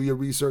up. Go do your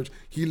research.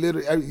 He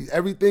literally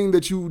everything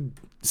that you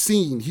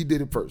seen, he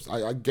did it first.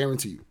 I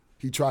guarantee you,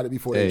 he tried it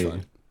before they tried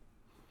it.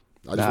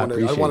 I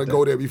want to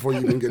go there before you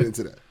even get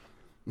into that.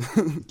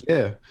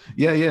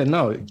 Yeah.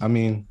 No, I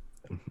mean,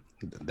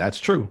 that's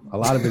true. A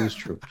lot of it is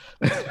true.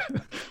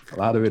 A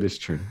lot of it is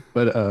true.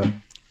 But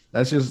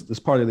that's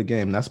part of the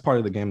game. That's part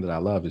of the game that I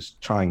love, is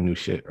trying new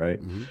shit, right?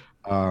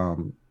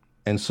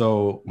 And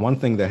so one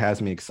thing that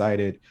has me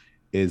excited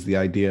is the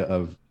idea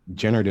of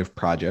generative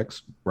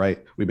projects,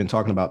 right? We've been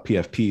talking about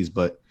PFPs,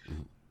 but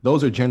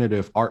those are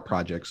generative art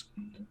projects,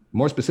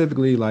 more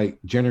specifically like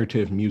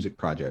generative music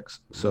projects.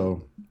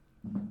 So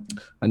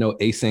I know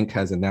Async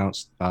has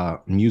announced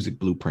music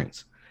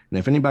blueprints. And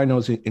if anybody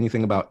knows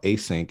anything about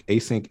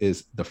Async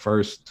is the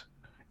first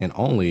and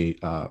only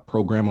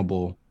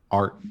programmable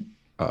art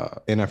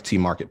NFT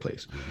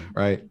marketplace,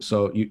 right?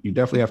 So you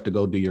definitely have to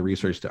go do your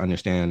research to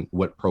understand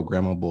what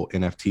programmable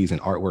NFTs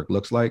and artwork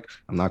looks like.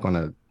 I'm not going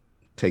to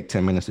take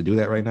 10 minutes to do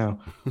that right now,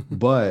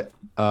 but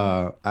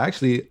I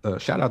actually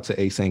shout out to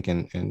Async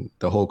and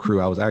the whole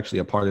crew. I was actually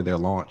a part of their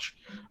launch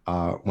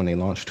when they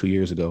launched 2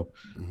 years ago.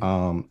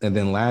 And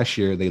then last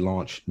year they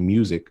launched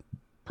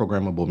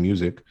programmable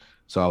music.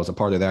 So I was a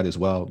part of that as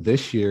well.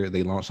 This year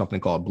they launched something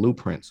called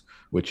Blueprints,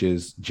 which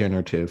is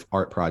generative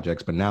art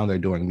projects, but now they're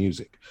doing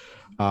music.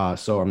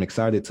 So I'm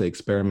excited to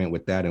experiment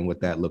with that and what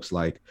that looks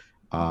like.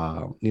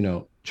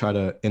 Try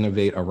to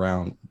innovate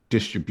around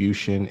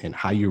distribution and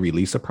how you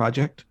release a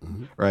project,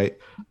 right?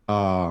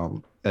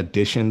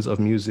 Additions of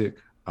music,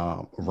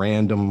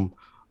 random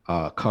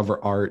cover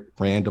art,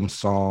 random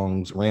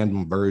songs,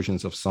 random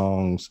versions of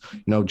songs,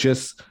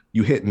 just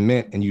you hit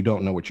mint and you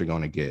don't know what you're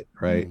going to get,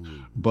 right?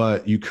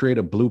 But you create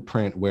a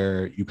blueprint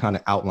where you kind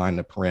of outline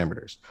the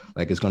parameters.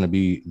 Like it's going to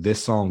be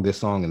this song,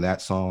 and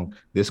that song,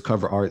 this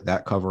cover art,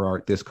 that cover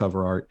art, this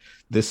cover art,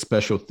 this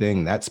special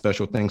thing, that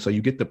special thing. So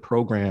you get the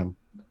program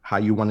how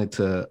you want it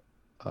to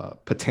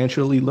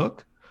potentially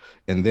look.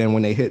 And then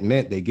when they hit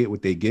mint, they get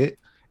what they get.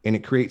 And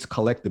it creates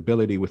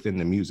collectability within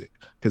the music.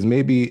 Because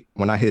maybe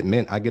when I hit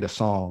mint, I get a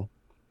song.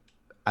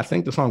 I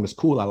think the song is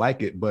cool. I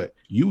like it. But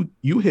you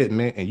hit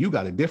mint and you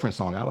got a different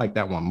song. I like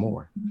that one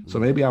more. So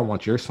maybe I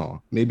want your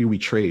song. Maybe we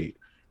trade,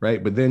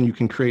 right? But then you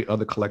can create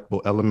other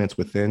collectible elements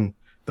within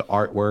the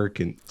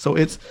artwork. And so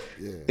it's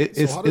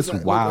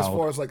wild. As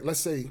far as like, let's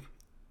say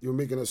you're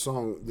making a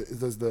song,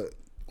 is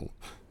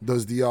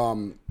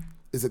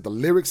it the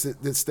lyrics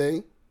that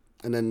stay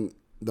and then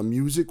the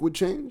music would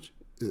change?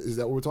 Is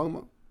that what we're talking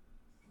about?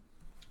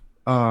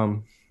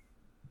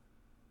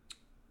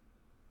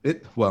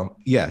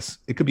 Yes,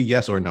 it could be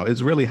yes or no.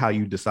 It's really how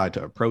you decide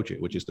to approach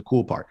it, which is the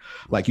cool part.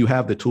 Like you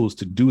have the tools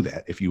to do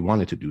that if you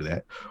wanted to do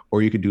that,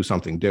 or you could do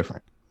something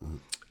different.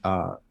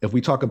 If we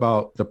talk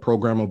about the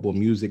programmable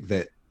music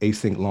that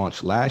Async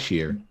launched last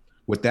year,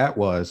 what that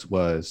was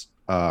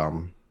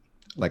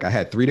like I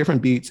had 3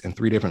 different beats and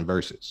 3 different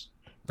verses,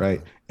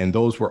 right? And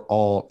those were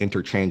all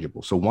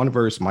interchangeable. So one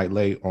verse might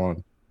lay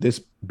on this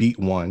beat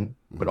 1,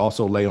 but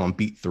also lay on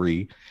beat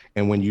 3.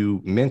 And when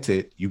you mint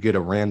it, you get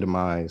a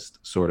randomized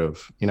sort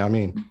of, you know what I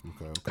mean,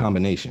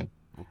 combination.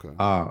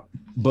 Okay.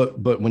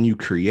 But when you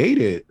create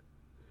it,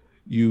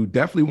 you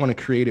definitely want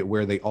to create it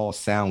where they all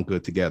sound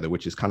good together,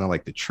 which is kind of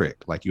like the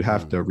trick. Like you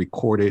have to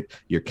record it,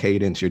 your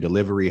cadence, your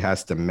delivery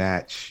has to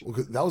match.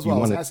 Well, that was what I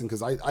was asking,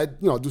 because I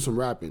do some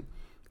rapping,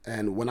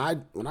 and when I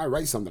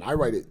write something, I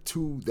write it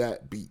to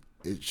that beat.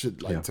 It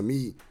should, like, to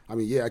me, I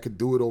mean, yeah, I could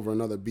do it over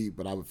another beat,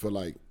 but I would feel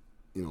like,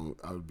 you know,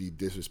 I would be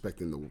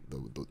disrespecting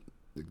the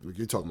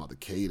you're talking about the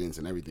cadence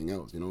and everything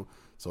else, you know.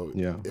 So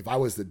if I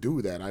was to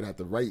do that, I'd have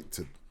to write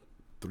to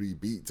 3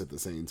 beats at the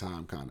same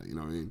time, kind of, you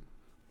know what I mean?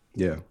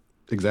 Yeah,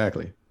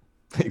 exactly.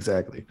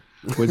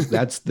 Which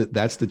that's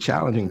the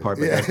challenging part.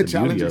 But that's the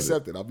challenge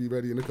accepted. I'll be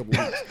ready in a couple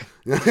weeks.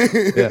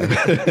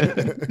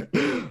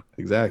 Yeah,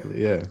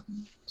 exactly. Yeah.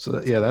 So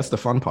that's the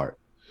fun part.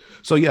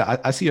 So yeah,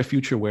 I see a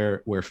future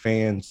where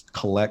fans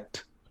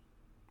collect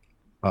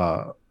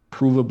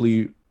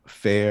provably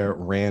fair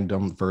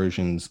random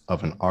versions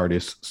of an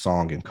artist's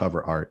song and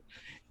cover art,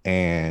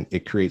 and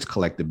it creates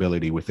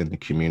collectability within the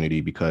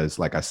community, because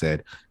like I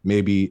said,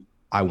 maybe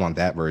I want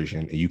that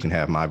version and you can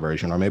have my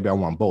version, or maybe I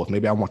want both.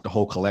 Maybe I want the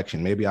whole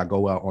collection. Maybe I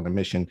go out on a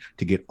mission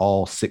to get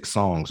all 6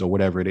 songs or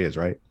whatever it is,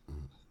 right?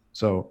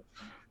 So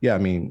yeah, I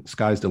mean,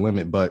 sky's the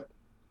limit, but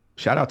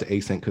shout out to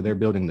Async, because they're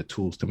building the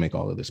tools to make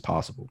all of this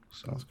possible.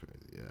 So that's crazy.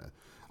 Yeah,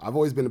 I've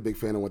always been a big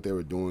fan of what they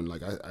were doing.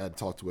 Like I had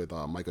talked with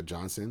Micah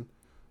Johnson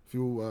a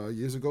few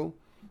years ago.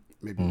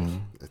 Maybe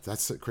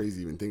that's crazy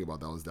to even think about.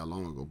 That was that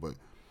long ago, but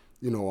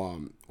you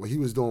know, what he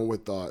was doing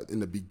with in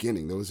the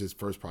beginning, that was his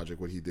first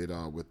project. What he did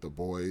with the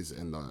boys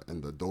and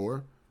the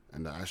door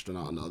and the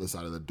astronaut on the other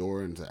side of the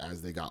door, and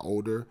as they got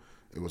older,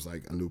 it was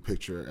like a new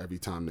picture every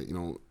time that, you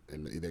know,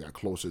 and they got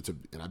closer to.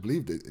 And I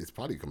believe that it's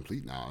probably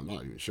complete now. I'm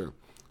not even sure,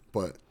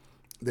 but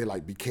they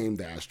like became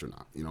the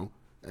astronaut, you know.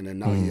 And then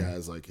now he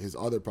has like his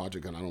other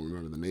project, and I don't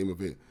remember the name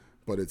of it,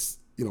 but it's,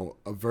 you know,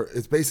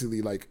 it's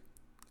basically like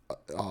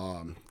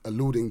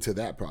alluding to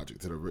that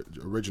project, to the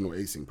original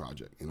Async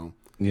project, you know.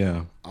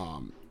 Yeah.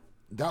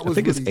 That was,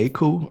 I think really, it's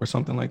Aku or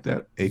something like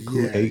that.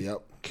 Aku,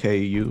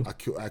 A-K-U.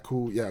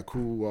 Aku, yeah,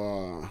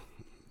 Aku.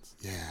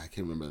 Yeah, I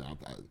can't remember that.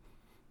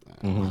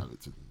 I don't have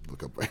it to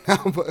look up right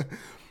now, but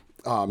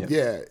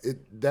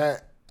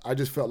that I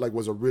just felt like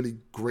was a really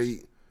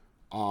great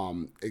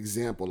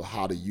example of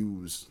how to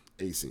use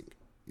Async.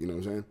 You know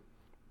what I'm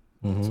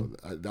saying?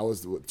 So that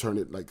was what turned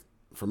it, like,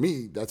 for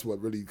me, that's what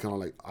really kind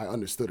of like, I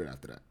understood it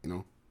after that, you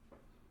know?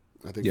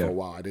 I think for a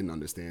while I didn't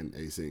understand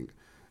Async.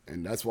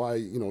 And that's why,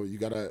 you know, you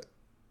got to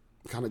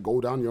kind of go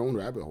down your own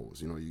rabbit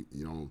holes. You know,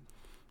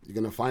 you're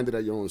going to find it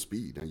at your own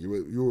speed. And you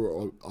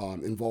were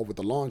involved with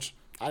the launch.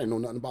 I didn't know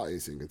nothing about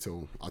Async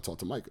until I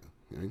talked to Micah.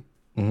 You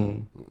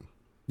know?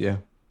 Yeah.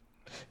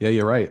 Yeah,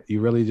 you're right.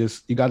 You really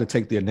you got to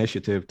take the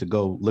initiative to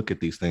go look at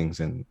these things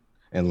and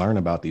learn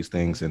about these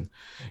things. And,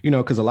 you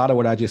know, because a lot of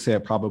what I just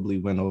said probably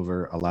went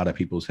over a lot of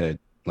people's head.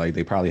 Like,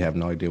 they probably have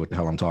no idea what the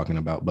hell I'm talking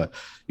about. But,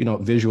 you know,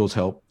 visuals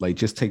help. Like,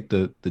 just take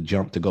the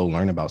jump to go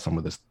learn about some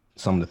of the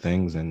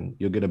things, and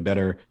you get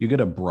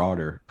a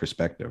broader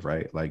perspective,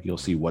 right? Like, you'll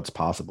see what's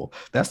possible.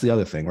 That's the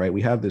other thing, right?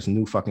 We have this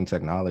new fucking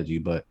technology,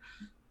 but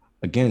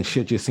again,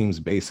 shit just seems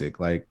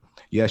basic. Like,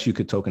 yes, you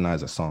could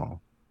tokenize a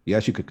song.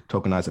 Yes, you could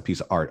tokenize a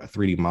piece of art, a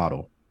 3D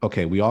model.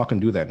 Okay, we all can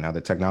do that now.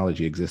 The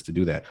technology exists to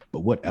do that.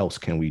 But what else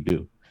can we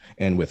do?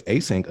 And with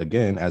Async,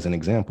 again, as an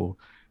example,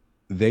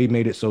 they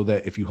made it so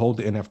that if you hold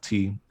the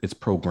NFT, it's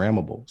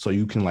programmable. So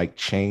you can like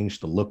change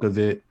the look of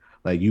it.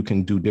 Like, you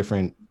can do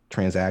different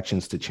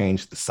transactions to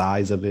change the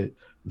size of it,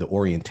 the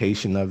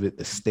orientation of it,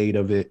 the state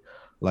of it.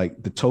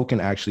 Like, the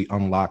token actually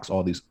unlocks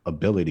all these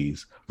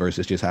abilities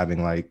versus just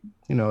having, like,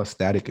 you know, a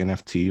static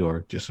NFT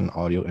or just an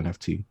audio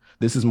NFT.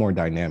 This is more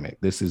dynamic.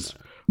 This is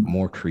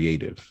more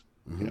creative,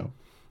 you know.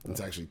 It's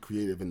actually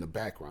creative in the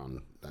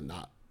background and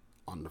not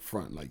on the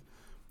front. Like,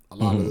 a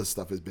lot of this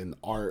stuff has been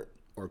art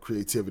or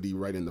creativity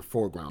right in the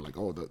foreground. Like,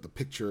 oh, the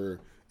picture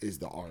is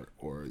the art,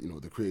 or, you know,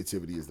 the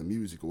creativity is the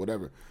music or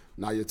whatever.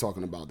 Now you're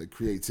talking about the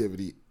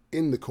creativity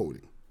in the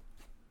coding.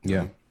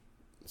 Yeah.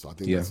 So I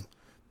think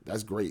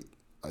that's great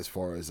as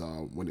far as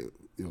when it,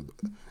 you know,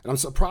 and I'm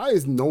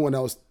surprised no one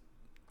else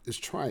is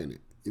trying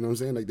it. You know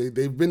what I'm saying? Like,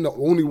 they've been the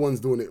only ones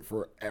doing it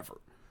forever.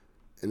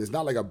 And it's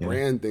not like a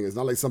brand thing. It's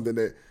not like something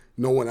that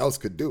no one else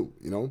could do,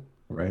 you know?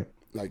 Right.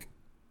 Like,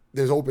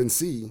 there's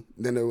OpenSea,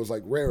 then there was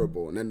like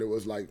Rarible, and then there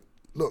was like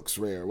Looks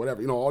Rare,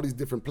 whatever, you know, all these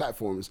different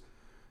platforms.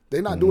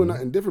 They're not doing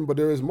nothing different, but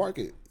there is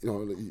market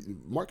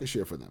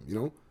share for them, you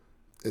know?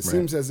 It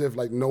seems as if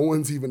like no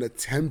one's even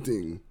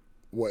attempting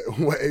what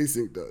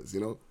Async does,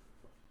 you know?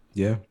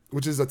 Yeah.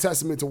 Which is a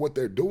testament to what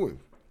they're doing.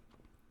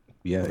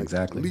 Yeah, like,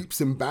 exactly. Leaps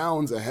and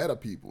bounds ahead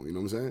of people, you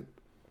know what I'm saying?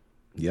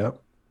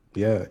 Yep.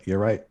 Yeah, you're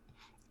right.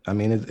 I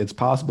mean, it's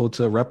possible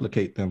to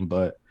replicate them,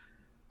 but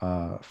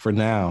for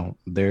now,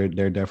 they're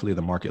definitely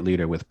the market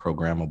leader with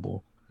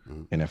programmable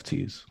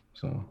NFTs.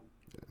 So,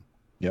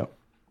 yep.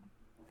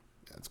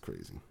 That's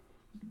crazy.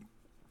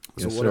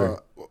 Yes, So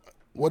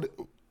sir.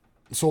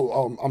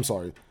 So I'm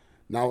sorry.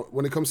 Now,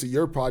 when it comes to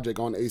your project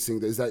on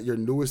Async, is that your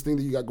newest thing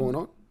that you got going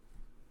on?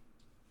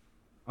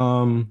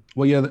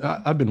 Well,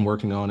 yeah, I've been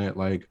working on it.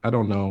 Like, I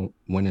don't know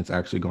when it's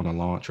actually going to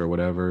launch or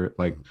whatever.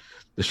 Like,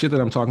 the shit that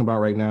I'm talking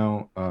about right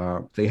now,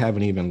 they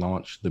haven't even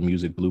launched the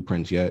music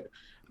blueprints yet.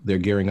 They're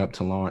gearing up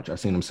to launch. I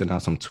seen them send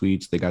out some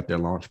tweets. They got their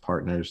launch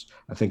partners.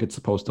 I think it's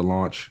supposed to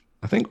launch.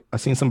 I think I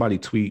seen somebody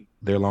tweet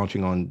they're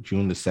launching on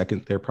June the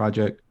 2nd, their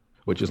project,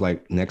 which is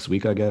like next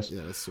week, I guess.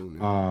 Yeah, that's soon.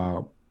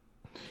 Yeah.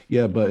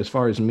 Yeah, but as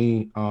far as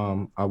me,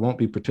 I won't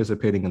be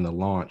participating in the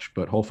launch,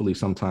 but hopefully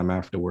sometime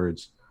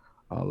afterwards,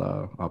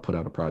 I'll put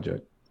out a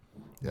project.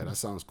 Yeah, that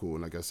sounds cool.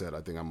 And like I said,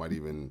 I think I might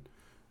even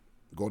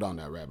go down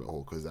that rabbit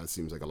hole because that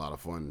seems like a lot of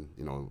fun.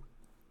 You know,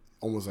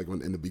 almost like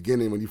when in the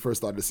beginning when you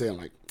first started to say, I'm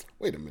like,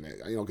 wait a minute,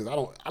 you know, because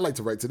I like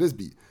to write to this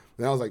beat.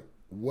 And I was like,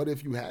 what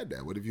if you had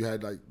that? What if you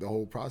had like the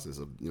whole process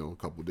of, you know, a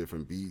couple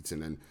different beats,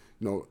 and then,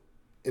 you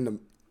know,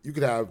 you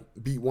could have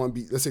beat one,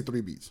 beat, let's say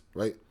 3 beats,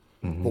 right?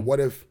 Mm-hmm. But what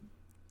if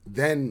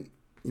then,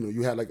 you know,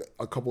 you had like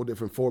a couple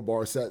different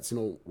 4-bar sets, you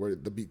know, where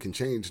the beat can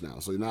change now.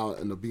 So now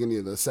in the beginning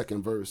of the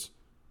second verse,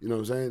 you know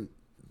what I'm saying?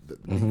 The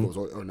beat goes,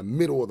 or in the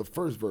middle of the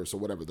first verse or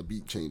whatever, the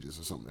beat changes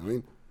or something. I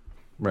mean,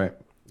 Right.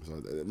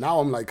 so now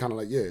I'm like kind of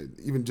like, yeah,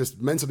 even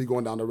just mentally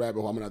going down the rabbit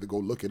hole, I'm gonna have to go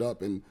look it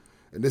up, and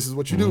this is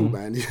what you do,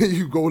 man.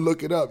 You go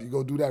look it up, you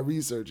go do that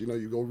research, you know,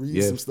 you go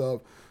read some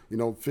stuff, you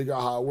know, figure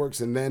out how it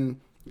works, and then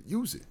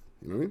use it.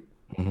 You know what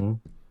I mean?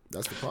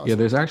 That's the process. Yeah,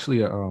 there's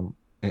actually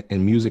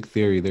in music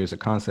theory, there's a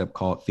concept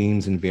called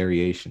themes and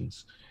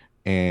variations,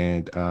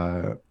 and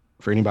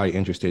for anybody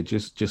interested,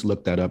 just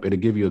look that up. It'll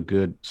give you a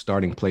good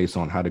starting place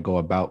on how to go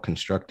about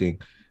constructing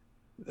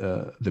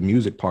the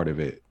music part of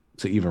it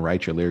to even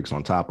write your lyrics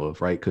on top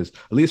of, right? Because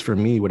at least for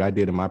me, what I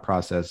did in my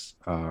process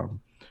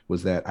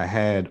was that I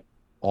had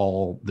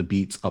all the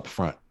beats up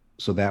front,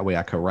 so that way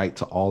I could write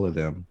to all of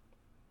them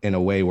in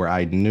a way where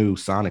I knew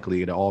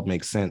sonically it all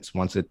makes sense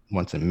once it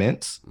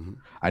mints.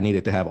 I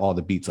needed to have all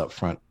the beats up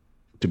front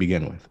to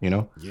begin with, you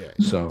know? Yeah,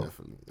 So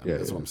definitely. I mean,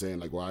 that's what I'm saying.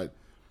 Like, well,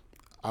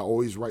 I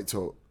always write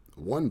to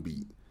one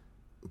beat,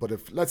 but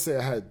if let's say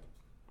I had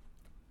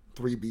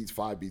 3 beats,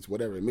 5 beats,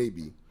 whatever it may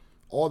be,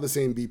 all the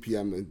same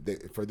BPM.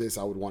 And for this,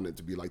 I would want it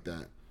to be like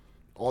that,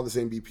 all the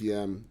same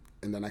BPM,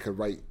 and then I could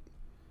write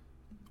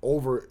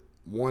over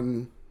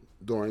one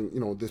during, you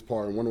know, this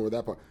part and one over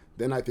that part.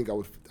 Then I think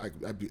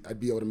I'd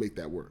be able to make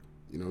that work.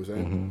 You know what I'm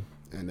saying?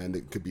 And then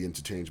it could be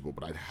interchangeable,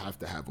 but I'd have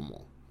to have them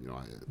all. You know,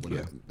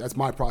 that's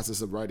my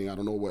process of writing. I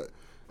don't know what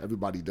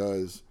everybody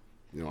does.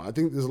 You know, I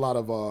think there's a lot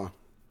of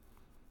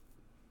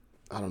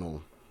I don't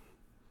know,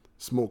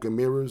 smoke and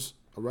mirrors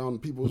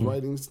around people's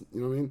writings.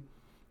 You know what I mean?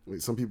 Like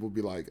some people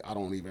be like, I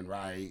don't even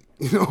write,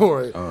 you know,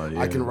 or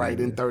I can write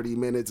in 30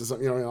 minutes or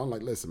something. You know, I'm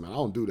like, listen, man, I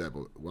don't do that,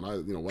 but what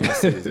I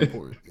say is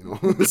important. You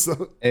know,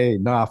 so. Hey,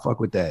 no, I fuck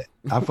with that.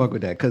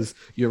 Because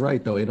you're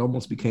right though. It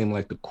almost became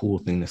like the cool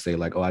thing to say,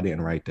 like, oh, I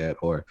didn't write that,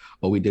 or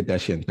oh, we did that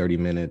shit in 30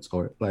 minutes,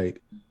 or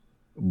like.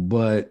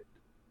 But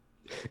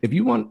if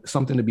you want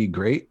something to be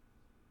great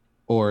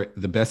or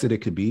the best that it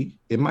could be,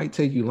 it might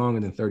take you longer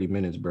than 30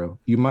 minutes, bro.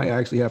 You might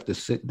actually have to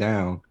sit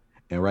down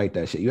and write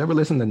that shit. You ever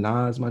listen to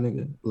Nas, my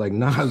nigga? Like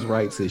Nas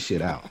writes his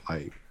shit out.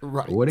 Like,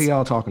 what are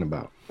y'all talking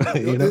about?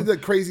 You know? The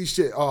crazy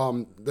shit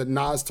that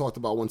Nas talked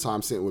about one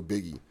time sitting with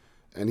Biggie,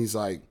 and he's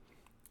like,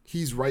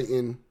 he's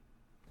writing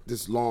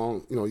this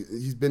long, you know,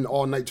 he's been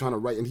all night trying to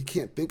write, and he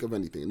can't think of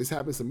anything. And this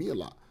happens to me a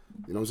lot.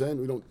 You know what I'm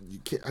saying?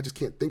 I just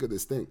can't think of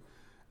this thing.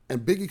 And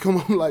Biggie come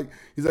on like,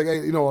 he's like,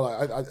 hey, you know,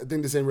 I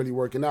think this ain't really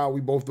working out.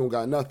 We both don't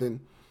got nothing.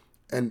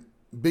 And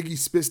Biggie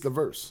spits the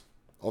verse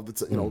of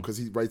the, you know, because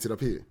he writes it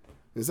up here.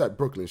 It's that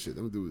Brooklyn shit.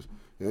 Them dudes,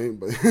 you know,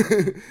 but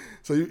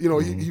so you know,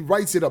 he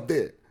writes it up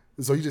there.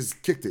 And so he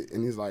just kicked it,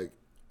 and he's like,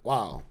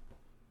 wow,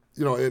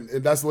 you know, and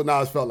that's what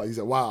Nas felt like. He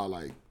said, wow,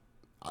 like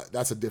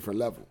that's a different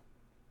level.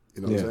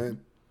 You know what I'm saying?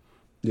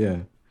 Yeah.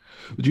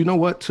 But you know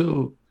what,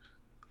 too?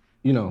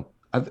 You know,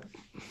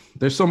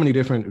 there's so many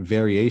different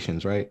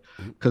variations, right?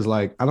 Because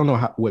like, I don't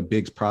know what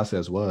Big's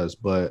process was,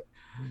 but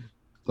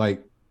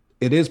like,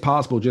 it is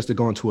possible just to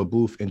go into a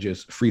booth and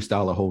just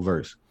freestyle a whole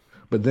verse.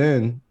 But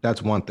then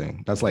that's one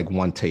thing. That's like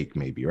one take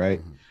maybe, right?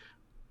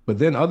 But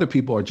then other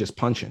people are just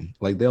punching.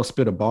 Like they'll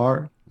spit a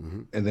bar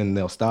and then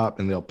they'll stop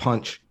and they'll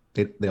punch.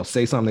 They'll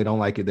say something, they don't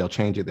like it, they'll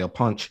change it, they'll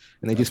punch,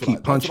 and they just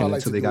keep punching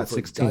until they got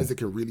 16. Guys that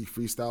can really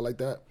freestyle like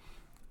that,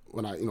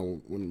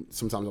 when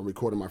sometimes I'm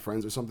recording my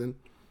friends or something,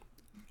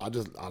 I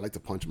like to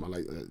punch them. I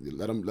like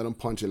let them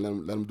punch and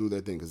let them do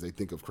their thing because they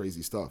think of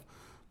crazy stuff.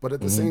 But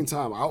at the same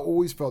time, I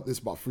always felt this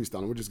about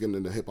freestyling. We're just getting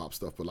into hip hop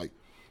stuff, but like,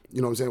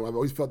 you know what I'm saying? I've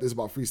always felt this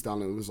about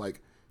freestyling. It was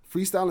like,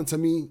 freestyling to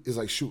me is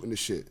like shooting the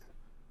shit,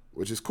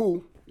 which is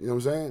cool. You know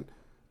what I'm saying?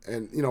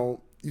 And, you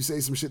know, you say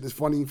some shit that's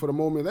funny for the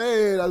moment.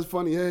 Hey, that's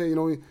funny. Hey, you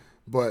know,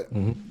 but,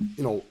 you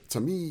know, to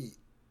me,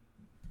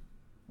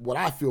 what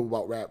I feel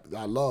about rap that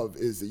I love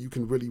is that you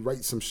can really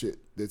write some shit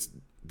that's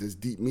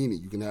deep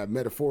meaning. You can have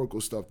metaphorical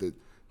stuff that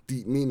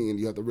deep meaning, and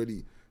you have to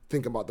really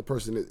think about the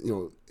person that, you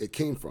know, it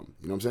came from.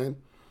 You know what I'm saying?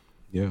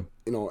 Yeah.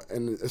 You know,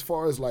 and as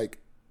far as like,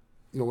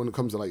 you know, when it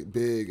comes to like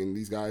Big and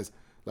these guys,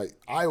 like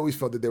I always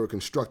felt that they were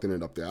constructing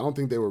it up there. I don't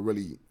think they were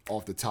really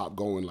off the top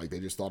going like they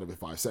just thought of it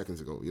 5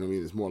 seconds ago. You know what I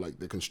mean? It's more like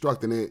they're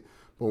constructing it.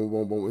 Boom,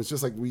 boom, boom. It's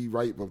just like we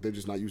write, but they're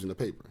just not using the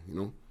paper. You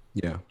know?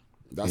 Yeah.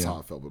 That's how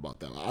I felt about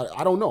that.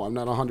 I don't know. I'm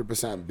not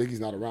 100%. Biggie's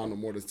not around no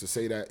more to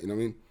say that. You know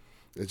what I mean?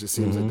 It just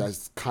seems like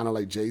that's kind of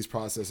like Jay's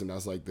process, and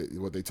that's like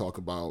what they talk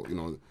about. You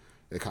know,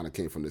 it kind of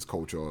came from this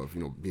culture of,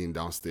 you know, being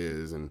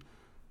downstairs, and,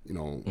 you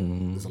know,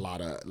 there's a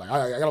lot of, like,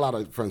 I got a lot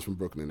of friends from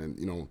Brooklyn, and,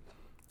 you know,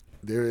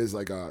 there is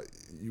like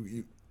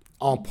you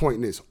on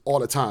pointness all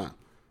the time.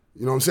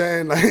 You know what I'm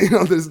saying? Like, you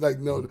know, there's like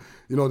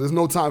there's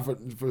no time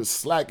for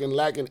slacking,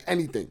 lacking,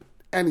 anything.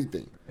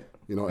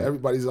 You know,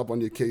 everybody's up on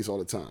your case all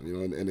the time, you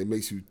know, and it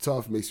makes you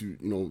tough, makes you,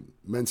 you know,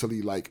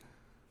 mentally like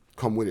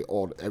come with it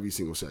every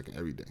single second,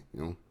 every day,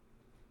 you know?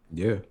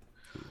 Yeah.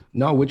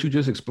 No, what you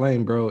just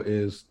explained, bro,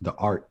 is the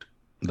art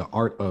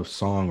of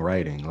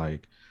songwriting,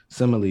 like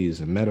similes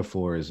and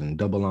metaphors and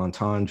double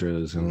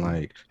entendres and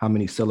like how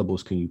many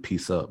syllables can you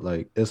piece up?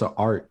 Like there's an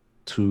art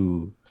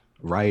to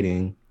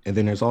writing, and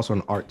then there's also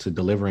an art to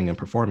delivering and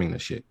performing the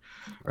shit,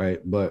 right?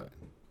 But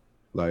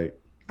like,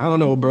 I don't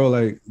know, bro,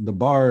 like the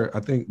bar, I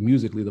think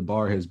musically the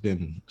bar has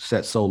been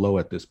set so low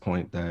at this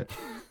point that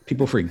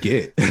people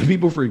forget.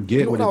 People forget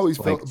you know what I always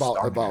like felt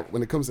about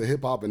when it comes to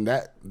hip hop and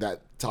that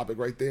topic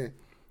right there.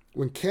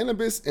 When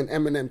Cannabis and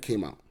Eminem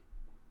came out,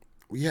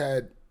 we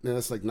had,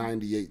 that's like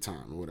 98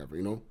 time or whatever,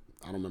 you know?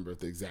 I don't remember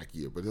the exact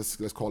year, but let's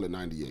call it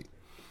 98.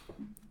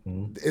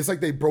 It's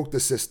like they broke the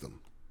system.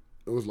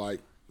 It was like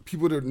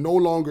people are no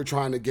longer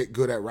trying to get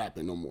good at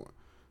rapping no more.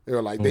 They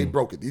were like, they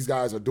broke it. These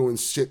guys are doing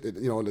shit that,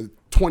 you know,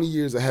 20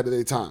 years ahead of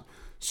their time.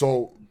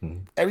 So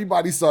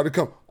everybody started to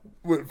come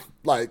with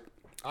like,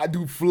 I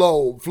do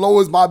flow. Flow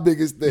is my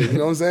biggest thing. You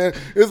know what I'm saying?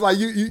 It's like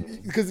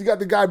because you got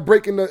the guy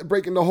breaking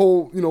the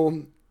whole, you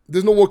know,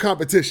 there's no more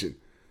competition.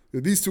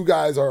 These two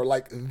guys are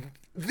like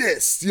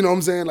this, you know what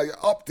I'm saying? Like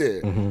up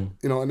there,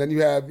 you know, and then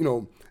you have, you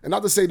know, and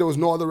not to say there was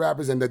no other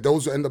rappers and that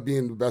those end up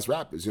being the best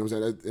rappers, you know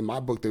what I'm saying? In my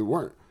book, they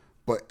weren't.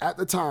 But at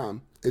the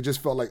time, it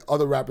just felt like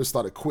other rappers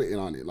started quitting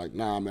on it. Like,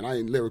 nah, man, I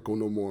ain't lyrical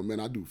no more, man.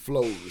 I do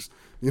flows.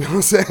 You know what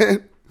I'm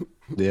saying?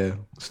 Yeah,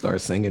 start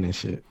singing and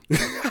shit.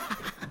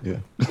 Yeah.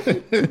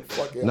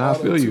 Fucking I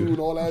feel you.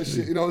 All that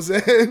shit, you know what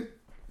I'm saying?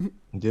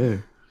 Yeah.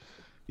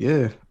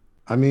 Yeah.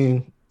 I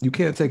mean, you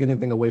can't take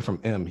anything away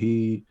from him.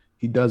 He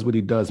does what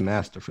he does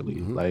masterfully.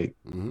 Like,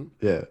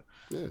 yeah.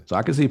 So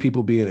I can see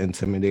people being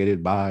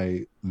intimidated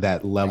by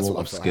that level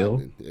of skill.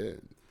 Happened. Yeah.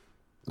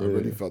 I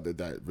really felt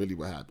that really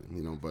what happened,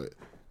 you know, but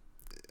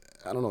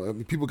I don't know. I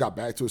mean, people got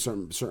back to it.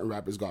 Certain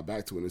rappers got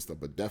back to it and stuff,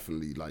 but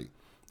definitely, like,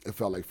 it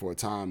felt like for a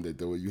time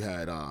that you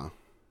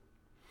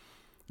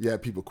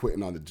had people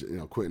quitting on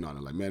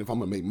it. Like, man, if I'm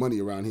gonna make money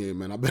around here,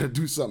 man, I better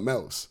do something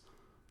else.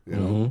 You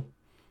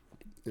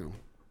know,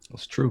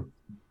 that's true.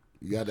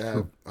 You got to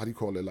have how do you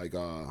call it, like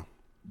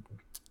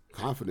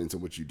confidence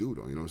in what you do,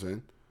 though. You know what I'm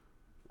saying?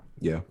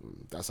 Yeah,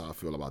 that's how I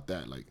feel about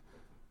that. Like,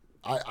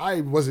 I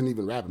wasn't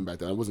even rapping back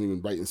then. I wasn't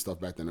even writing stuff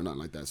back then or nothing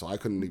like that. So I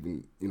couldn't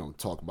even, you know,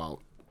 talk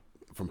about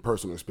from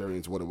personal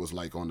experience what it was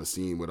like on the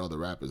scene with other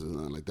rappers and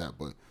nothing like that.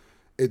 But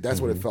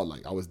that's what it felt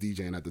like. I was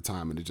DJing at the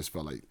time, and it just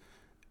felt like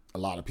a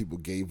lot of people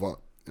gave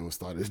up and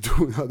started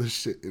doing other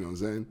shit. You know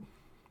what I'm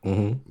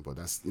saying? But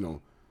that's, you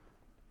know,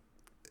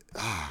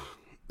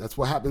 that's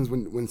what happens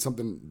when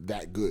something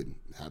that good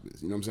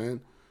happens. You know what I'm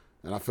saying?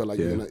 And I feel like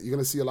you're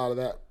gonna see a lot of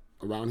that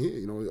around here.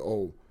 You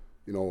know,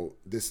 you know,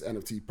 this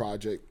NFT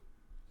project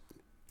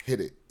hit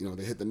it. You know,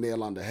 they hit the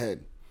nail on the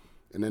head,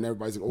 and then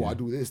everybody's like, I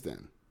do this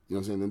then. You know what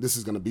I'm saying? And this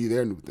is gonna be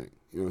their new thing.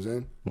 You know what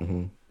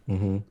I'm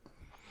saying?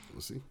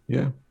 We'll see.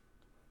 Yeah,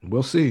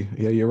 we'll see.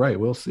 Yeah, you're right.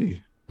 We'll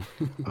see.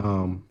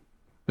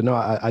 But no,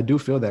 I do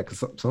feel that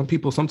because some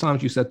people,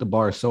 sometimes you set the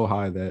bar so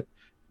high that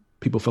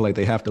people feel like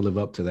they have to live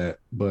up to that.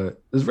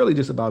 But it's really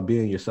just about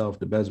being yourself,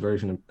 the best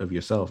version of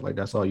yourself. Like,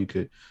 that's all you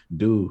could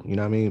do. You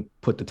know what I mean?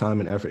 Put the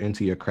time and effort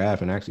into your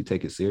craft and actually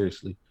take it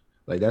seriously.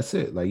 Like, that's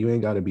it. Like, you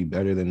ain't got to be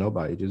better than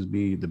nobody. Just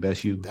be the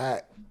best you.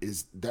 That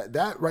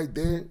right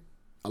there,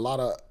 a lot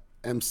of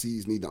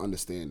MCs need to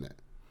understand that.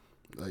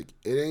 Like,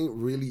 it ain't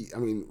really, I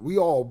mean, we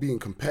all being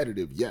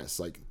competitive, yes.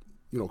 Like,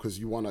 you know, because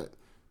you want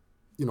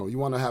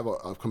to have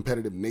a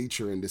competitive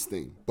nature in this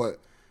thing. But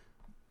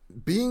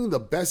being the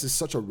best is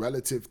such a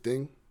relative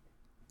thing.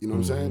 You know what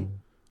I'm saying?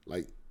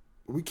 Like,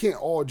 we can't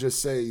all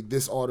just say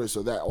this artist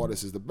or that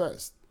artist is the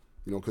best.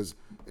 You know,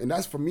 and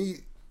that's for me,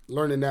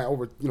 learning that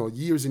over, you know,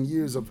 years and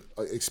years of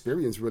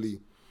experience,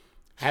 really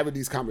having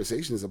these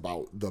conversations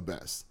about the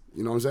best.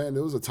 You know what I'm saying?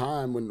 There was a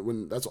time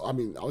when I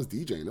was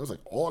DJing. That was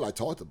like all I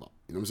talked about.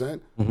 You know what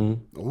I'm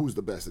saying? Who's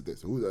the best at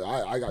this?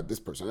 I got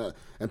this person.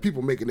 And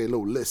people making their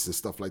little lists and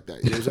stuff like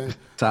that. You know what I'm saying?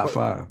 Top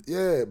 5.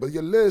 Yeah, but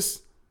your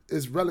list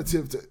is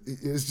relative to,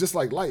 it's just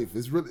like life.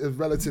 It's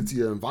relative to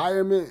your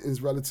environment.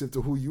 It's relative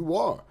to who you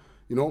are.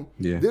 You know?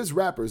 Yeah. There's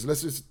rappers,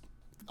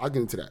 I'll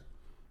get into that.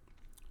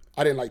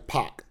 I didn't like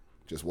Pac.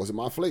 Just wasn't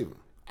my flavor.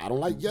 I don't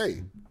like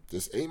Ye.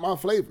 Just ain't my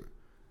flavor.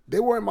 They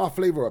weren't my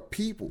flavor of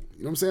people. You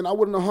know what I'm saying? I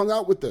wouldn't have hung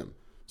out with them.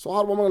 So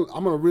I'm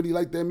gonna really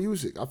like their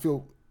music? I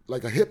feel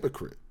like a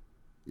hypocrite.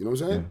 You know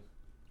what I'm saying?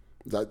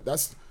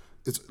 That's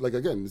it's like,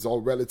 again, it's all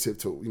relative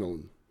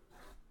to,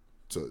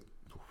 to,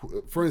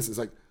 for instance,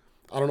 like,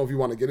 I don't know if you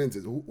want to get into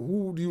it.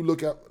 Who do you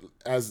look at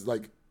as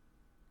like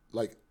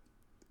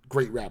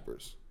great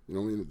rappers? You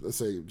know what I mean? Let's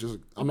say, just,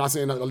 I'm not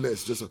saying a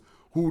list, just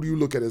who do you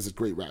look at as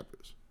great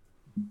rappers?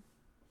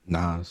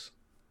 Nas.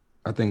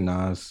 I think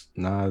Nas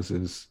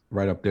is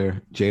right up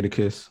there.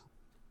 Jadakiss.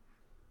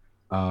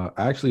 I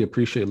actually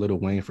appreciate Lil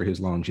Wayne for his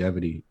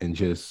longevity and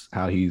just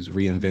how he's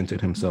reinvented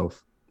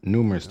himself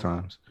numerous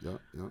times.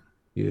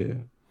 Yeah.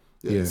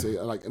 See,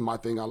 I like, in my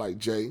thing, I like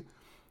Jay.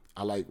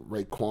 I like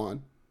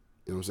Raekwon.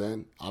 You know what I'm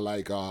saying? I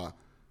like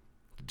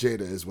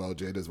Jada as well.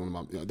 Jada is one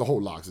of my, the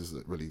whole Locks is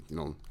really,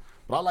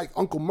 but I like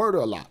Uncle Murder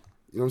a lot.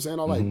 You know what I'm saying?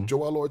 I like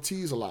Joel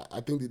Ortiz a lot.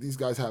 I think that these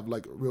guys have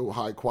like real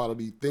high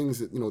quality things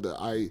that, that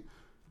I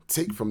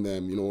take from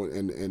them,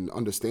 and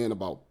understand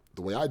about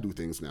the way I do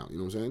things now. You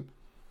know what I'm saying?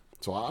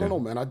 So I don't know,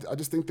 man. I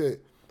just think that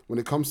when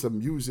it comes to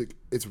music,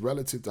 it's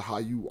relative to how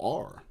you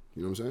are.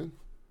 You know what I'm saying?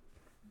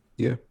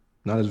 Yeah.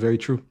 No, that's very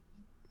true.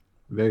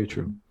 Very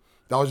true.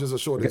 That was just a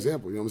short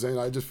example. You know what I'm saying?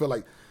 I just feel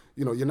like,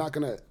 you're not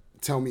going to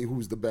tell me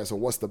who's the best or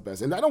what's the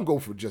best. And I don't go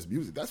for just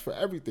music. That's for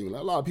everything.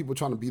 Like, a lot of people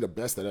trying to be the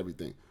best at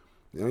everything.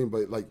 You know what I mean?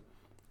 But like,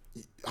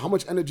 how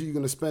much energy are you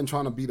going to spend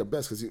trying to be the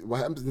best? Because what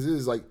happens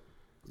is, like,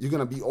 you're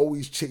going to be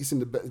always chasing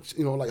the best.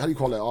 Like, how do you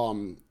call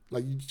it?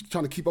 Like, you're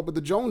trying to keep up with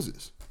the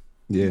Joneses.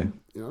 Yeah. You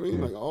know what I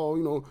mean? Yeah.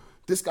 Like,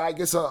 this guy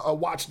gets a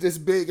watch this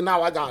big, and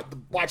now I got the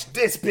watch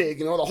this big.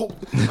 The whole,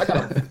 I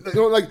got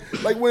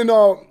like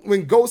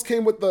when Ghost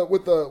came with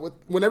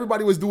when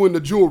everybody was doing the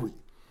jewelry,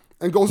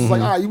 and Ghost was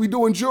like, all right, we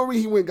doing jewelry.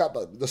 He went and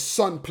got the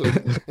sun plate,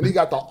 and he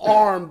got the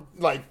arm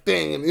like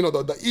thing, and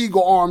the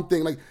eagle arm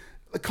thing. Like,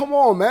 come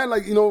on, man.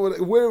 Like,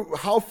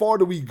 how far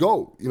do we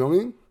go? You know what I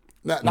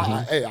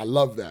mean? Hey, I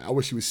love that. I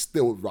wish he was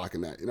still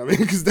rocking that. You know what I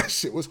mean? Because that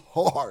shit was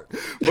hard.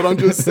 But I'm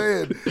just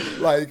saying,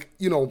 like,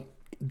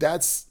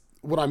 that's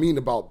what I mean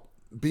about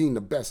being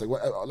the best.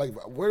 Like,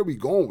 where are we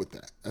going with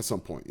that at some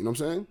point? You know what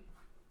I'm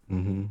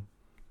saying?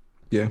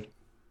 Yeah,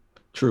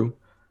 true.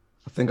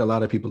 I think a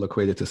lot of people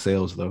equate it to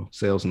sales, though.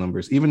 Sales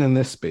numbers, even in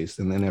this space,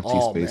 in the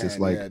NFT space, man, it's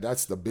like, yeah,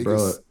 that's the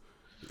biggest.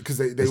 Because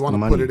they want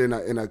to put it in a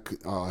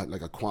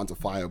like a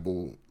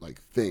quantifiable like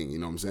thing. You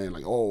know what I'm saying?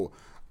 Like,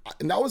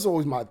 and that was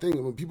always my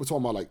thing when people talk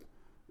about like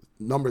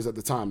numbers at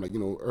the time. Like,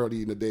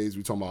 early in the days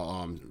we talking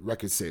about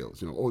record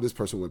sales. This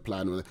person went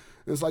platinum. And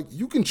it's like,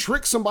 you can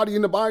trick somebody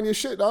into buying your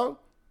shit, dog.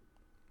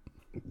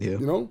 Yeah.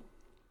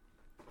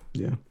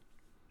 Yeah.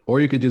 Or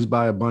you could just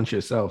buy a bunch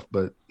yourself,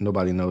 but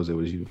nobody knows it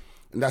was you.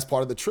 And that's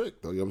part of the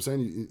trick, though. You know what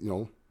I'm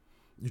saying?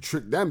 You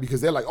trick them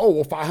because they're like,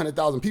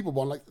 500,000 people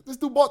bought. I'm like, this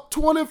dude bought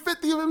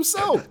 250 of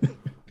himself. You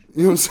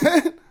know what I'm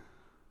saying?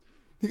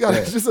 He got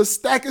just a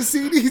stack of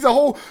CDs, a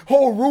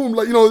whole room.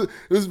 Like,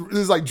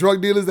 there's like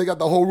drug dealers. They got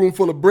the whole room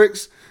full of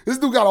bricks. This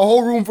dude got a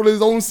whole room full of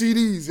his own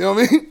CDs. You know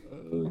what I mean?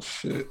 Oh,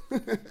 shit.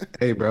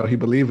 Hey, bro, he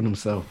believed in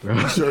himself, bro.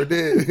 He sure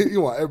did.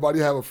 You want everybody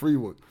to have a free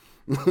one.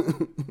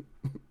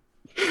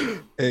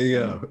 Hey,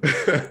 yo.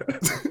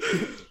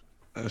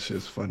 That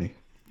shit's funny.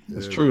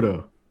 It's true,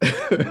 though.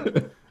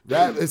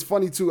 It's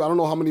funny, too. I don't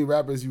know how many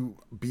rappers you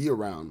be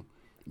around,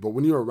 but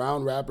when you're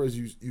around rappers,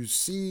 you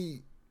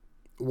see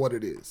what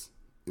it is.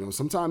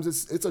 Sometimes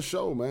it's a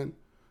show, man.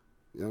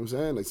 You know what I'm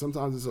saying? Like,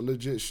 sometimes it's a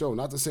legit show.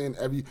 Not to saying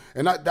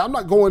I'm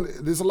not going,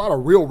 there's a lot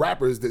of real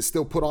rappers that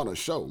still put on a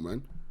show,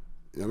 man.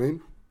 You know what I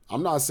mean?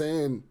 I'm not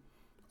saying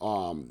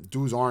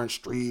dudes aren't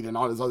street and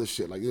all this other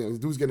shit. Like,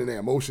 dudes getting their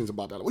emotions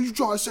about that. Like, what you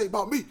trying to say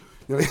about me?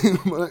 You know what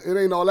I mean?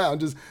 It ain't all that. I'm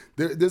just,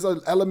 there's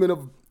an element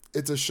of,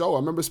 it's a show. I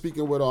remember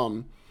speaking with,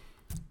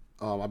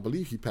 I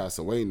believe he passed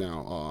away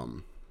now.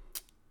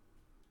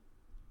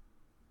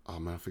 Oh,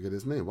 man, I forget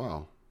his name.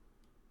 Wow.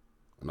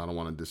 And I don't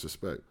want to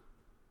disrespect.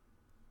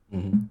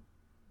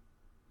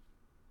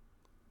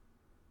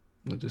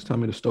 Just tell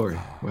me the story.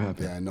 What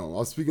happened? Yeah, I know. I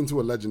was speaking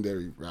to a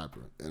legendary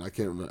rapper, and I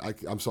can't remember.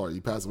 I'm sorry,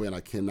 he passed away, and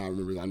I cannot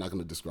remember. I'm not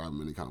going to describe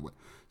him in any kind of way.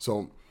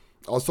 So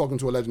I was talking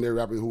to a legendary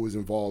rapper who was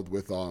involved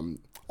with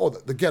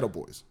the Ghetto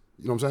Boys.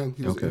 You know what I'm saying?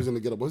 He was in the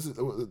Ghetto Boys.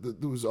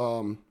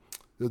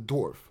 The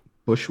dwarf.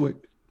 Bushwick?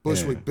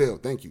 Bushwick Bill,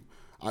 thank you.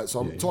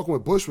 So I'm talking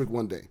with Bushwick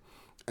one day,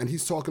 and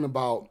he's talking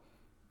about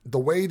the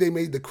way they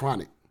made the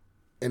Chronic.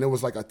 And it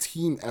was like a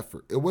team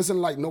effort. It wasn't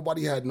like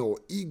nobody had no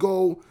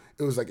ego.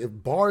 It was like, if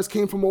bars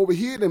came from over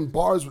here, then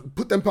bars,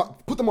 put them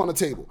on the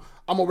table.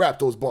 I'm gonna rap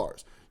those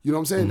bars. You know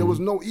what I'm saying? There was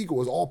no ego. It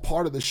was all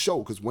part of the show.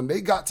 Because when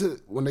they got to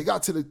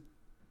the,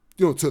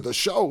 to the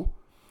show,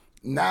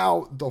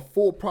 now the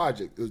full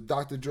project, it was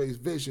Dr. Dre's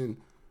vision,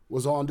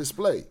 was on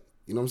display.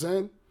 You know what I'm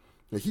saying?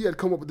 And he had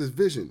come up with this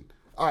vision.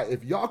 All right,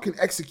 if y'all can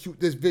execute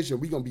this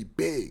vision, we gonna be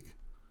big.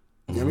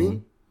 You know what I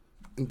mean?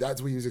 And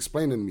that's what he was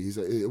explaining to me. He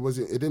said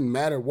it didn't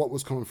matter what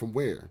was coming from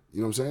where.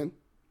 You know what I'm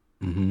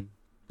saying?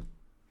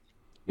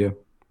 Yeah.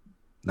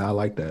 No, I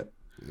like that.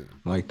 Yeah.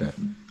 I like that.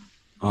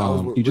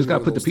 You just got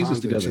to put the pieces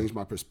together. Change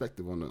my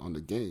perspective on the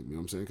game. You know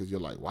what I'm saying? Because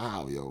you're like,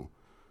 wow, yo,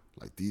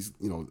 like these,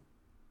 you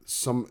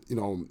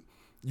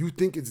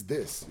think it's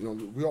this.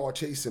 We're all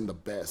chasing the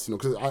best.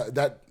 Because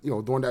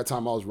during that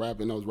time I was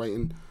rapping, I was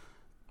writing.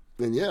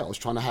 then yeah, I was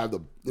trying to have the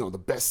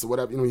best or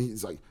whatever.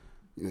 He's like,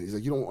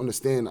 you don't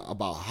understand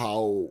about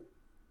how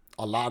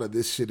a lot of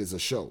this shit is a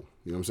show.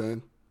 You know what I'm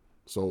saying?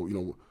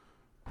 So,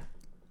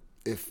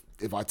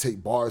 if I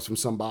take bars from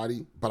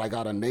somebody, but I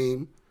got a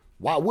name,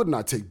 why wouldn't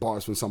I take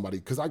bars from somebody?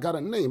 Because I got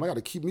a name. I got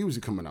to keep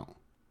music coming out.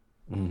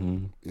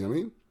 Mm-hmm. You know what I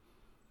mean?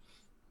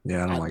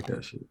 Yeah, I don't like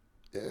that shit.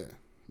 Yeah,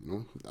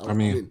 I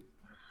mean,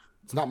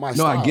 it's not my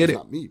style. I get it. It's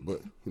not me,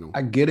 but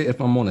I get it if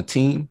I'm on a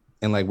team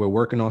and like we're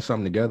working on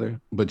something together,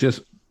 but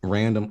just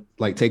random,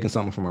 like taking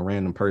something from a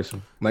random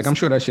person. Like I'm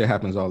sure that shit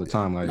happens all the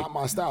time. Like not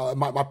my style.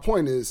 My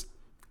point is,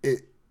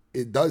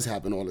 it does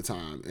happen all the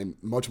time, and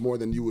much more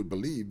than you would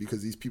believe,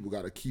 because these people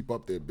got to keep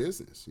up their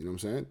business. You know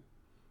what I'm saying?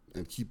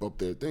 And keep up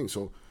their thing.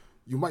 So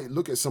you might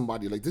look at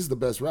somebody like, this is the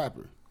best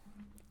rapper,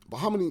 but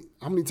how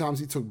many times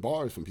he took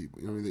bars from people?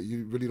 That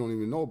you really don't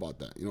even know about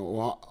that.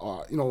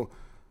 Or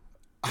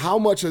how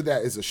much of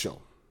that is a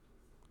show?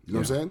 You know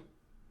what I'm saying?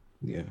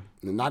 Yeah.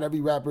 And not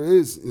every rapper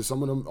is.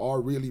 Some of them are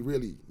really,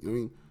 really. You know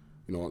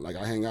what I mean? Like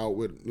I hang out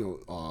with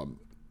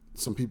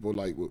some people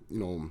like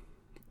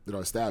that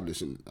are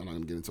established, and I'm not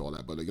gonna get into all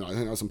that, but I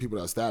hang out with some people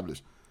that are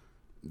established.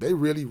 They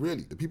really,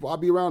 really. The people I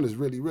be around is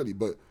really, really.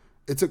 But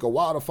it took a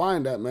while to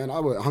find that, man. I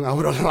hung out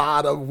with a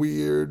lot of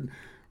weird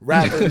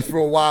rappers for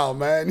a while,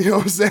 man. You know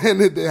what I'm saying?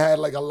 That they had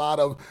like a lot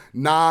of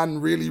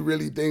really,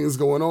 really things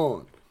going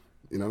on.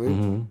 You know what I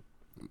mean?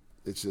 Mm-hmm.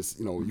 It's just,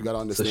 you got to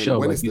understand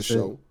when it's the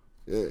show.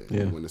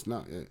 Yeah. When it's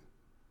not,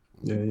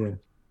 Yeah.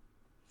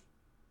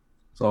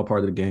 It's all part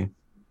of the game.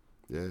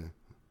 Yeah.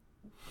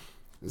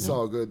 It's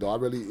all good though. I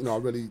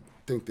really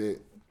think that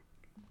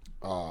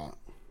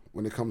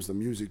when it comes to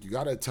music, you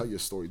gotta tell your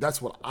story.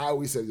 That's what I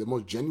always say, the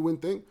most genuine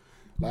thing.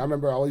 Like I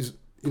remember I always,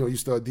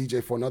 used to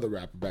DJ for another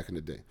rapper back in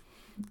the day.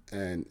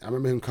 And I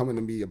remember him coming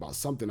to me about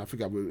something. I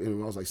forgot,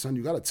 and I was like, son,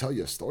 you gotta tell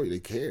your story. They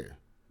care.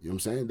 You know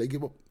what I'm saying? They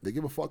give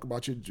a fuck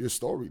about your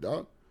story,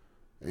 dog.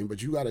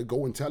 But you gotta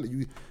go and tell it.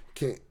 You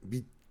can't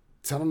be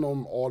telling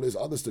them all this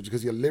other stuff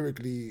because you're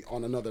lyrically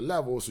on another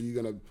level, so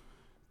you're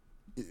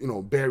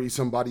gonna bury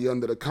somebody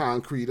under the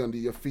concrete, under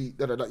your feet,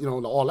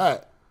 all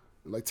that.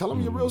 Like, tell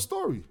them your real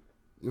story. You know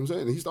what I'm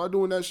saying? And he started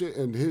doing that shit,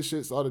 and his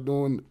shit started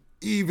doing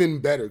even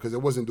better because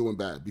it wasn't doing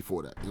bad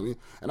before that. You know what I mean?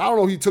 And I don't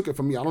know if he took it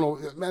from me. I don't know.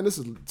 Man, this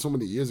is so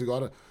many years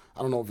ago.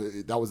 I don't know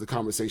if that was the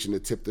conversation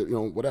that tipped it,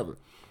 whatever.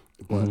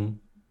 But,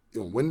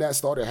 when that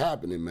started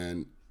happening,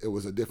 man, it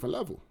was a different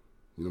level.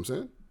 You know what I'm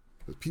saying?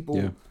 Because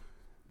people,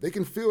 they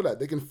can feel that.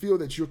 They can feel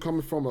that you're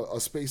coming from a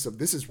space of,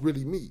 this is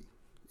really me.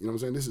 You know what I'm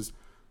saying? This is,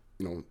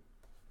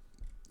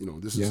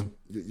 this is,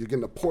 you're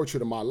getting a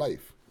portrait of my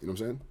life. You know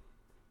what I'm saying?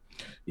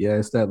 Yeah,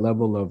 it's that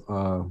level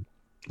of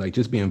like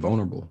just being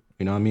vulnerable.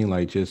 You know what I mean?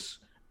 Like just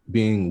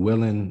being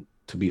willing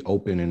to be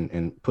open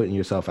and putting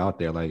yourself out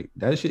there. Like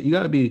that shit, you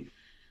gotta be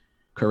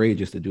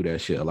courageous to do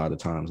that shit a lot of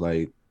times.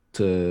 Like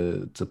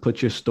to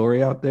put your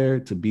story out there,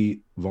 to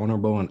be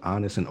vulnerable and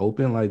honest and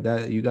open like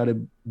that, you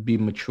gotta be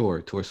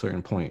mature to a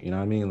certain point. You know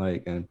what I mean?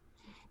 Like, and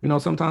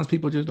sometimes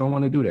people just don't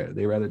want to do that.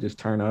 They rather just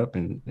turn up,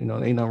 and ain't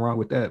nothing wrong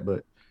with that.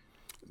 But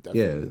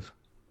definitely.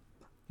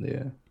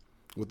 Yeah.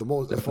 With the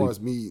most, definitely. As far as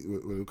me,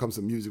 when it comes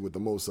to music, with the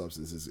most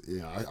substances,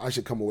 I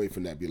should come away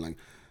from that being like,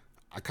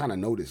 I kind of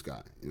know this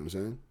guy. You know what I'm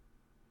saying?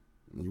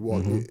 And you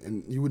walk in,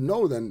 and you would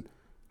know then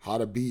how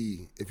to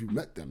be if you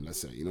met them.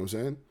 Let's say, you know what I'm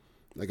saying?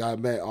 Like I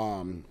met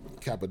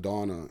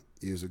Capadonna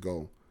years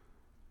ago,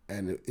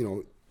 and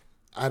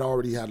I'd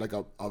already had like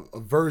a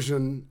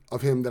version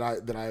of him that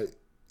I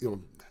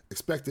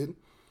expected.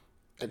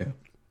 And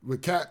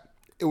with Cap,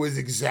 it was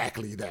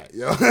exactly that,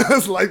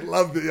 It's like,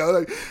 loved it,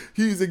 Like,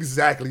 he's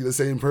exactly the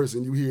same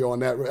person you hear on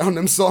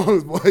them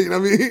songs, boy. You know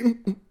what I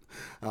mean?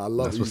 I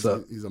love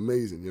him. He's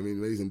amazing. You know what I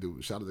mean? Amazing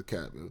dude. Shout out to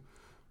Cap, man.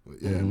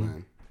 But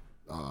man.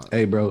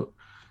 Hey, bro.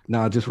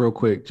 Now, just real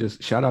quick,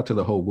 just shout out to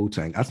the whole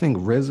Wu-Tang. I think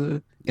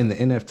RZA in the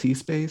NFT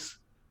space,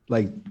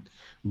 like,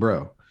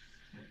 bro.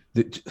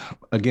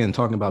 Again,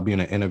 talking about being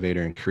an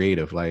innovator and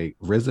creative, like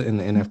RZA in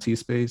the NFT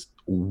space,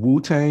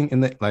 Wu-Tang in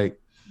the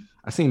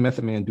I seen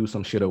Method Man do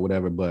some shit or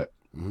whatever, but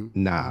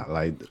nah,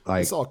 like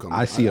it's all coming.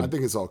 I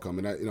think it's all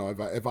coming.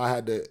 If I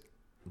had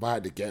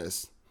to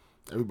guess,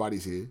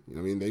 everybody's here. You know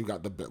what I mean? They've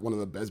got one of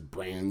the best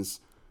brands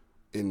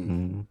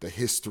in the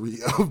history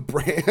of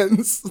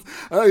brands.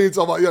 I know you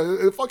talk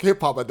about fuck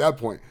hip hop at that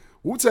point.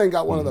 Wu-Tang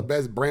got one of the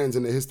best brands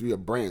in the history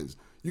of brands.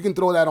 You can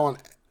throw that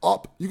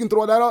up. You can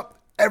throw that up.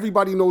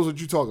 Everybody knows what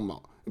you're talking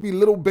about. It'd be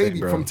Little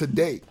Baby from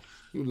today.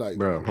 You like,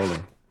 bro, hold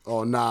on.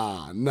 Oh,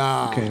 nah.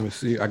 You can't even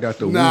see. I got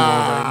the Wu on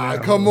right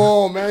now. Come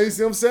on, man. You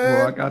see what I'm saying?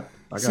 Well, I got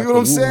see what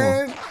I'm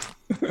saying?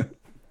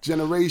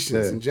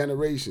 Generations and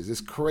generations.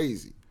 It's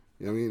crazy.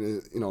 You know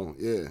what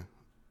I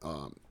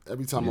mean?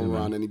 Every time I'm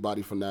around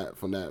anybody from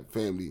that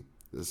family,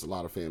 there's a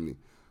lot of family.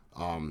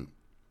 Man,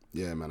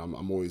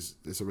 I'm always,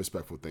 it's a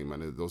respectful thing,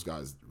 man. Those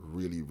guys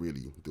really,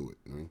 really do it.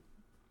 You know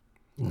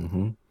what I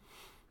mean?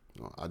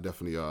 I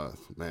definitely,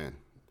 man,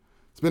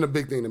 it's been a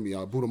big thing to me.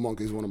 Buddha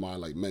Monk is one of my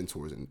like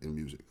mentors in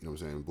music. You know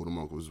what I'm saying? Buddha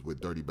Monk was with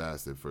Dirty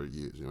Bastard for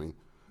years. You know what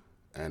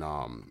I mean?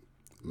 And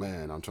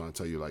Man, I'm trying to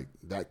tell you, like,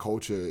 that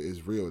culture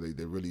is real.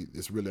 They really,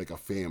 it's really like a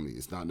family.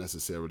 It's not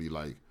necessarily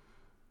like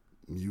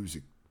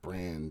music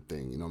brand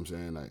thing. You know what I'm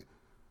saying? Like,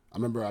 I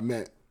remember I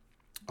met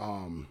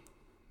um,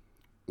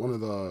 one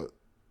of the,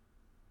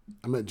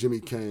 I met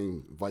Jimmy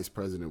Kang, vice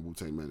president of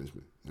Wu-Tang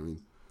Management. You know what I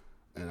mean?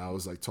 And I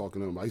was like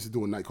talking to him. I used to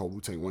do a night called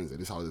Wu-Tang Wednesday.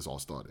 This is how this all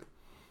started.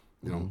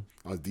 You know,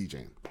 I was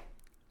DJing.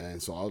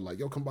 And so I was like,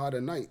 yo, come by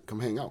that night. Come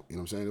hang out. You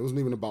know what I'm saying? It wasn't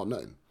even about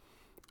nothing.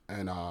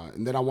 And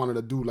then I wanted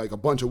to do like a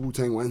bunch of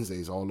Wu-Tang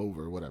Wednesdays all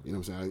over or whatever. You know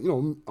what I'm saying? You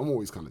know, I'm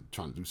always kind of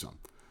trying to do something.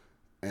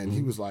 And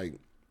he was like,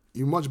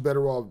 you're much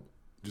better off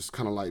just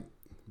kind of like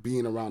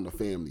being around the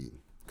family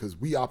because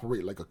we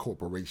operate like a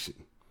corporation.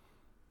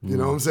 You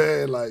know what I'm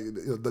saying? Like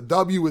the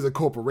W is a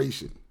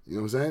corporation. You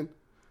know what I'm saying?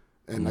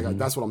 And like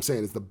that's what I'm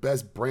saying. It's the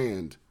best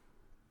brand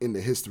in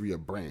the history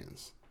of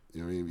brands.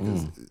 You know what I mean?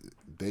 Because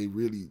they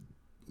really,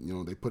 you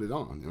know, they put it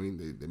on. You know what I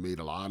mean? They made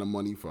a lot of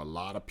money for a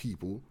lot of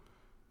people.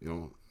 You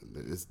know,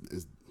 it's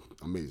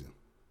amazing.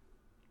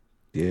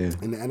 Yeah.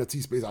 In the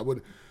NFT space,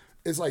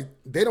 it's like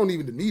they don't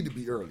even need to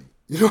be early.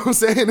 You know what I'm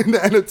saying? In the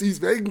NFT space,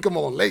 they can come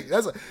on late.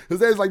 Because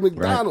there's like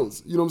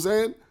McDonald's. Right. You know what I'm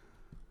saying?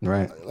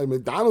 Right. Like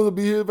McDonald's will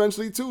be here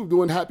eventually too,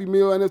 doing Happy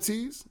Meal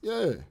NFTs.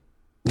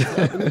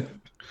 Yeah.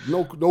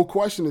 No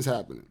question is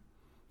happening.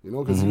 You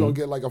know, because you're going to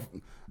get like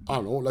I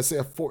don't know, let's say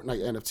a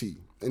Fortnite NFT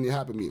in your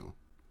Happy Meal.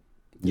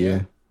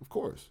 Yeah. Of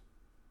course.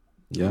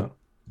 Yeah.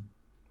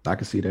 I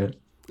can see that.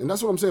 And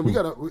that's what I'm saying.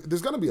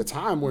 There's gonna be a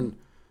time when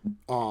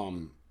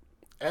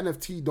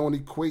NFT don't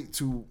equate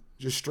to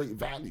just straight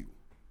value.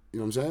 You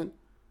know what I'm saying?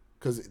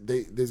 Because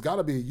there's got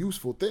to be a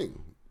useful thing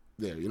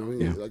there. You know what I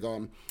mean? Yeah. Like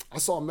I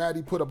saw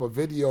Maddie put up a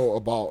video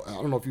about, I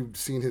don't know if you've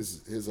seen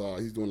his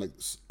he's doing like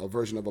a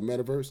version of a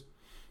metaverse.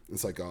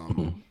 It's like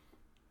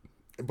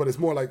but it's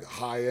more like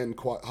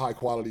high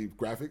quality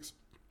graphics.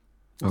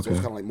 Okay. So it's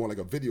kind of like more like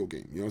a video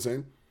game. You know what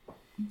I'm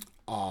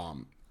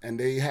saying? And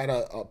they had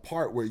a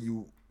part where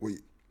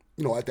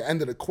you know, at the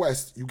end of the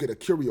quest, you get a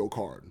curio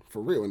card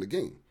for real in the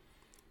game.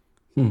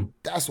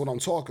 That's what I'm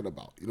talking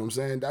about. You know what I'm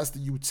saying? That's the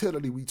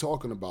utility we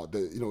talking about.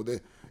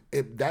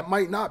 That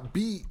might not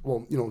be,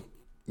 well, you know,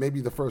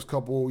 maybe the first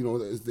couple, you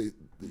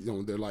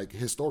know, they're like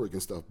historic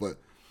and stuff. But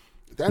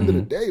at the end of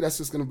the day, that's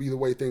just going to be the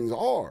way things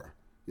are.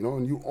 You know,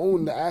 and you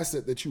own the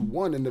asset that you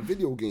won in the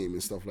video game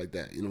and stuff like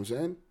that. You know what I'm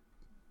saying?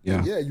 Yeah.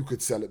 And yeah, you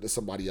could sell it to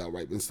somebody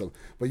outright and stuff.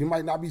 But you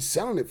might not be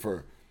selling it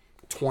for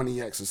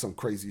 20x or some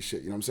crazy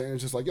shit, you know what I'm saying?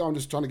 It's just like, yo, I'm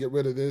just trying to get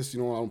rid of this, you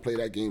know, I don't play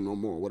that game no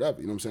more, whatever,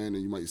 you know what I'm saying?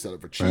 And you might sell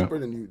it for cheaper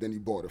than you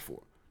bought it for,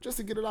 just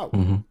to get it out. You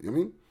know what I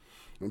mean?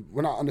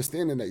 We're not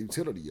understanding that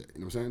utility yet,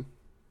 you know what I'm saying?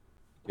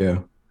 Yeah.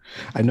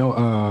 I know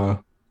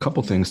a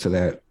couple things to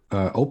that.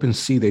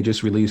 OpenSea, they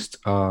just released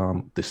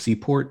the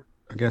Seaport,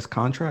 I guess,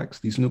 contracts,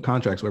 these new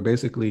contracts where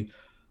basically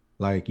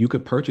like you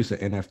could purchase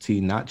an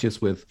NFT not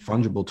just with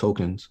fungible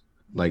tokens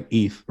like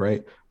ETH,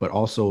 right? But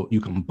also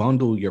you can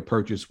bundle your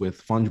purchase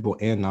with fungible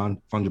and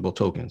non-fungible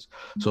tokens.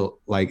 So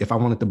like if I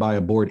wanted to buy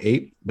a Bored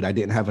Ape, but I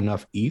didn't have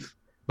enough ETH,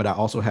 but I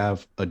also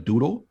have a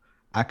doodle,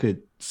 I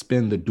could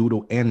spend the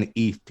doodle and the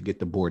ETH to get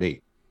the Bored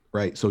Ape,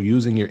 right? So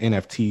using your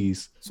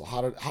NFTs. So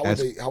how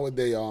would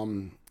they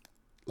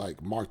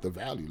like mark the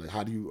value? Like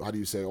how do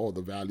you say, oh,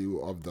 the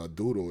value of the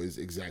doodle is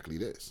exactly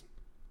this?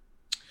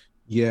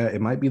 Yeah, it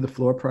might be the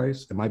floor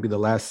price. It might be the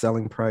last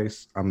selling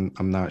price. I'm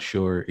not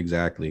sure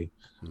exactly.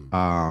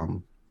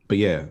 But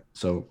yeah,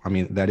 so I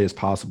mean that is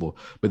possible.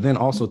 But then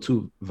also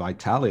too,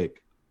 Vitalik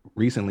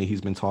recently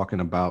he's been talking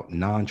about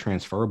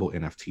non-transferable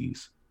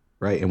NFTs,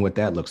 right? And what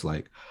that looks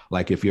like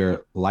if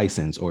your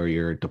license or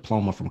your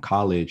diploma from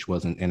college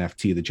was an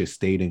NFT that just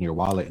stayed in your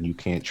wallet and you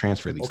can't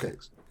transfer these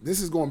things. This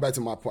is going back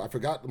to my point. I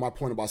forgot my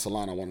point about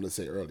Solana. I wanted to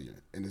say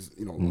earlier, and it's,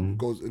 you know,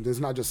 goes. It's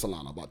not just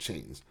Solana, about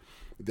chains.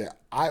 That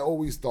I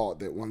always thought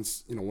that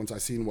once I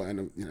seen what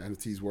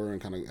NFTs were and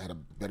kind of had a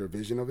better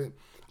vision of it,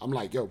 I'm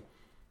like, yo,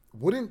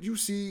 wouldn't you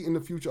see in the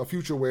future a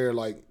future where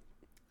like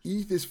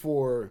ETH is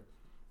for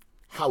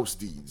house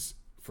deeds,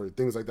 for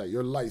things like that,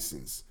 your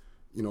license,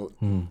 you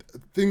know,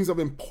 things of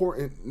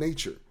important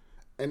nature,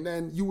 and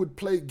then you would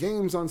play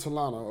games on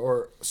Solana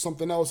or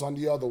something else on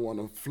the other one,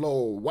 or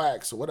Flow,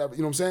 Wax, or whatever.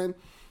 You know what I'm saying?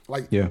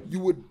 Like you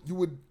would,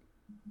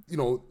 you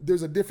know,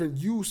 there's a different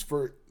use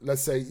for,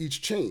 let's say,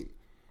 each chain.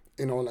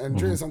 You know,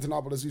 Andreas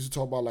Antonopoulos used to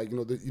talk about, like, you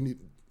know, that you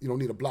don't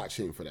need a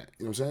blockchain for that.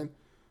 You know what I'm saying?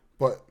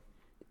 But,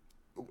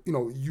 you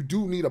know, you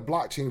do need a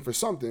blockchain for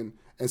something,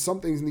 and some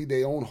things need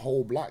their own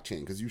whole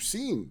blockchain. Because you've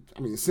seen,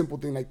 I mean, a simple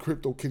thing like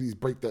CryptoKitties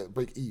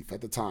break ETH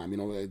at the time. You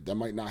know, that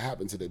might not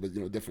happen today, but, you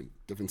know, different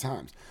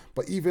times.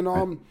 But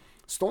even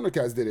Stoner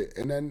Cats did it,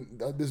 and then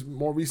this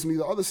more recently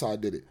the other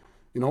side did it.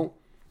 You know,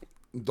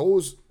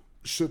 those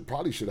should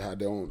have had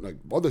their own. Like,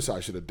 other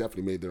side should have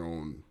definitely made their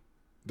own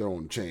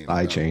chain.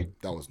 Chain.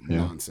 That was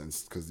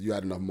nonsense, because you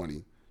had enough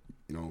money,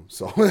 you know.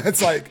 So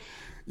it's like,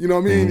 you know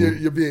what I mean?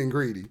 You're being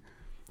greedy,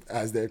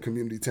 as their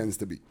community tends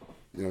to be.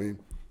 You know what I mean?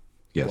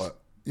 Yes.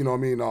 But, you know what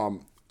I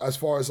mean? As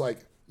far as like,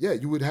 yeah,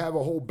 you would have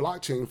a whole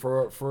blockchain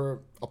for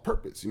a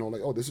purpose. You know,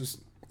 like, oh, this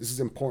is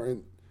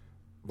important,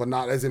 but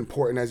not as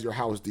important as your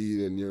house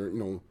deed and your, you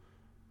know,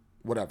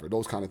 whatever,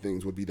 those kind of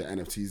things would be the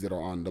NFTs that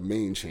are on the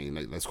main chain.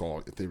 Like, let's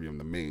call Ethereum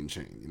the main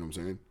chain. You know what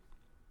I'm saying?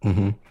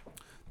 Mm-hmm.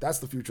 That's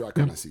the future I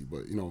kind of see.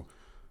 But,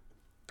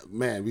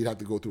 man, we'd have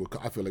to go through,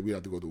 I feel like we'd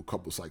have to go through a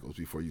couple cycles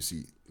before you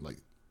see, like,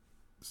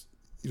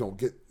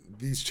 get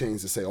these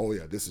chains to say, oh,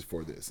 yeah, this is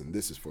for this and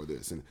this is for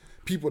this. And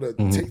people that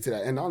take to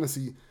that. And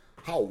honestly,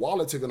 how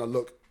wallets are going to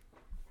look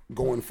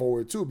going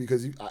forward, too,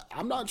 because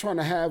I'm not trying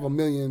to have a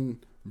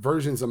million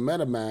versions of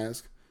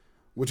MetaMask,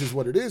 which is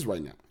what it is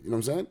right now. You know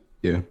what I'm saying?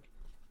 Yeah.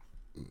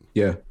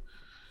 Yeah.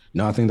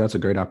 No, I think that's a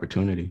great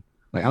opportunity.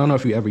 Like, I don't know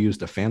if you ever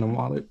used a Phantom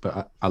wallet,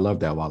 but I love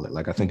that wallet.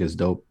 Like, I think it's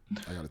dope.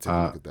 I got to take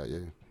a look at that, yeah.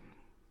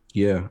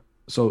 Yeah.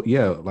 So,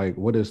 yeah, like,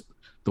 what does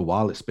the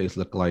wallet space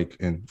look like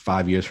in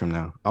 5 years from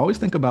now? I always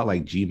think about,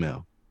 like,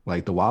 Gmail.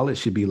 Like, the wallet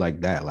should be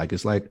like that. Like,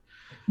 it's like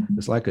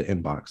an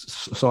inbox.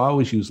 So I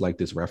always use, like,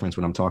 this reference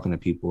when I'm talking to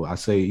people. I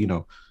say,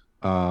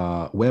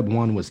 Web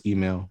 1 was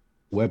email.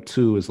 Web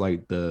 2 is,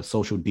 like, the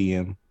social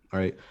DM,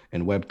 right?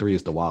 And Web 3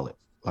 is the wallet.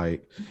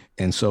 Like,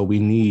 and so we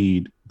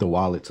need the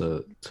wallet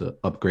to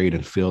upgrade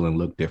and feel and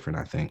look different,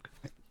 I think.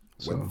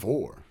 So, Web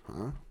 4,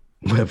 huh?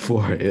 Web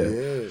 4,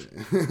 yeah.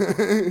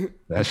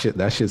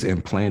 That shit's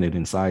implanted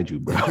inside you,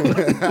 bro.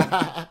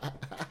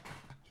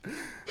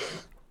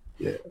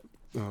 Yeah.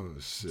 Oh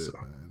shit,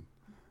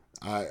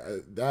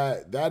 man.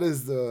 That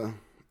is the,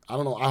 I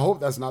don't know. I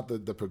hope that's not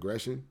the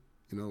progression.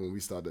 When we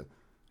start to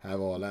have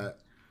all that.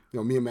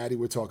 Me and Maddie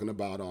were talking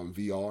about VR.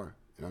 You know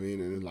what I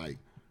mean? And then, like,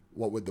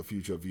 what would the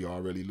future of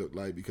VR really look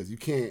like? Because you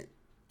can't.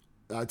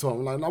 I told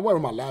him, like, I'm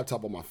wearing my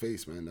laptop on my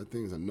face, man. That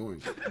thing's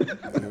annoying. You know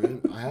what I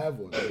mean? I have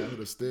one. I have it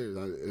upstairs.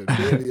 I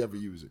barely ever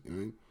use it. You know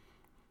what I mean?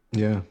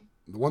 Yeah.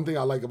 The one thing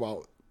I like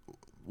about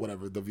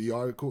the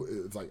VR,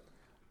 it's like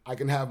I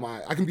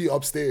can be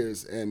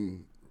upstairs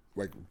and,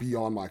 like, be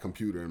on my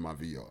computer in my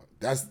VR.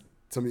 That's,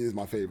 to me, is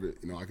my favorite.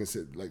 I can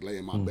sit, like, lay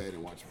in my bed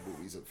and watch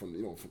movies from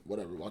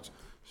whatever, watch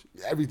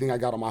everything I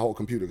got on my whole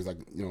computer because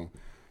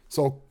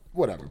so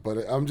whatever. But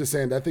I'm just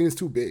saying that thing is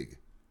too big,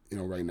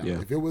 right now.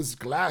 Yeah. If it was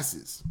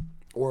glasses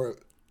or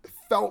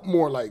felt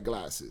more like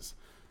glasses,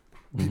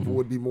 people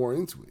would be more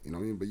into it. You know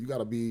what I mean? But you got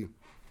to be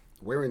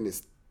wearing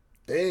this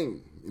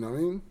thing. You know what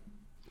I mean?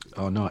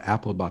 Oh no,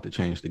 Apple about to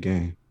change the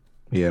game.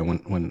 Yeah,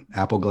 when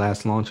Apple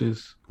Glass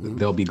launches,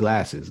 there'll be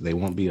glasses. They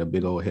won't be a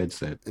big old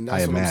headset. And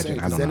that's I what imagine. I'm saying,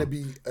 I don't then know. it'd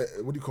be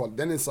what do you call it?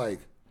 Then it's like.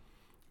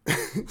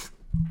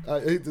 I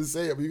hate to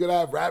say it, but you're gonna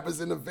have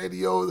rappers in the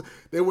videos.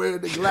 They're wearing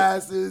the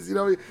glasses,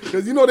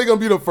 because they're gonna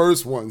be the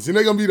first ones.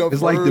 They're gonna be the It's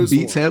first like the Beats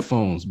ones.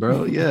 headphones,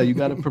 bro. Yeah, you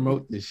got to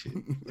promote this shit.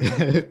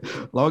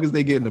 As long as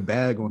they get in the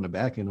bag on the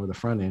back end or the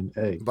front end,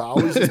 hey. But I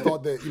always just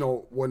thought that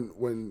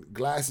when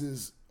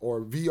glasses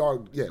or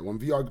VR, when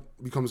VR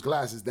becomes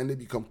glasses, then they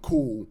become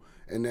cool,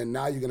 and then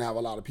now you're gonna have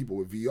a lot of people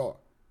with VR. You know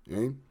what I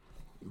mean?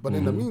 But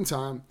in the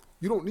meantime,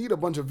 you don't need a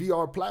bunch of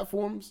VR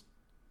platforms,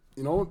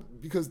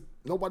 because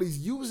nobody's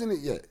using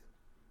it yet.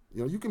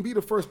 You can be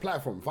the first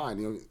platform,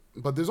 fine,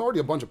 but there's already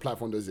a bunch of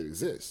platforms that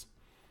exist.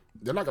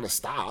 They're not going to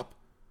stop,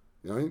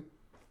 you know what I mean?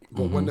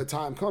 But when the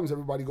time comes,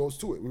 everybody goes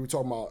to it. We were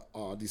talking about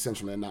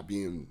Decentraland not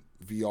being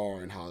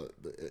VR and how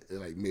it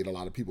like made a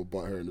lot of people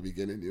butt her in the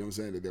beginning, you know what I'm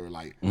saying? That they were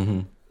like,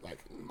 like,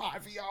 my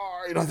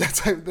VR, that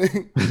type of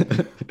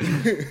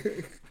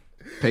thing.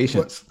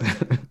 Patience.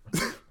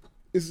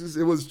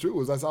 It was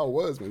true. That's how it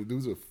was, man. The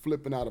dudes were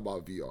flipping out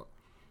about VR.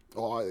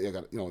 Oh, I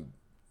got,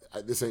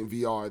 this ain't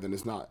VR, then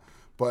it's not.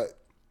 But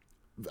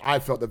I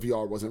felt that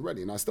VR wasn't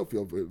ready, and I still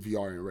feel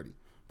VR ain't ready.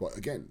 But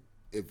again,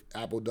 if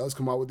Apple does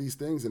come out with these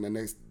things and the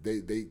next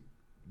they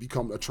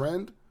become a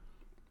trend,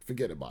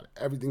 forget about it.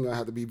 Everything gonna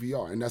have to be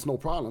VR, and that's no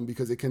problem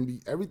because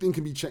everything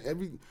can be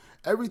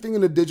everything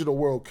in the digital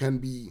world can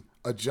be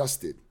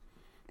adjusted.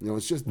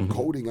 It's just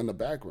coding in the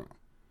background.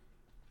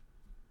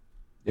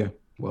 Yeah,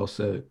 well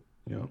said.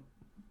 Yeah.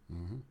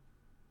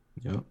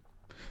 Yeah.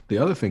 The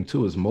other thing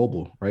too is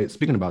mobile, right?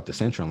 Speaking about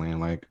Decentraland,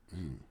 like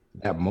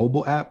that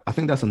mobile app, I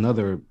think that's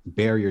another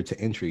barrier to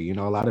entry.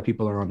 A lot of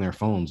people are on their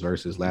phones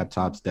versus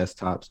laptops,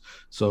 desktops.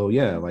 So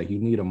yeah, like you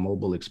need a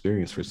mobile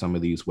experience for some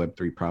of these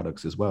Web3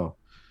 products as well,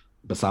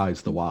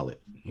 besides the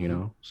wallet,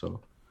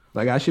 So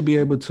like I should be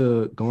able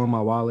to go on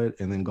my wallet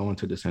and then go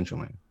into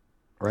Decentraland,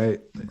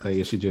 right? Like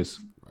it should just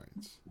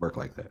work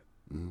like that.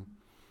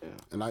 Yeah.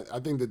 And I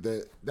think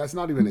that's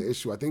not even an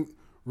issue. I think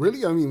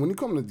really, when you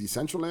come to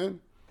Decentraland,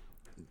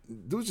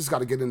 dudes just got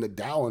to get in the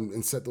DAO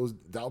and set those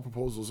DAO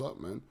proposals up,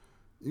 man.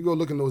 You go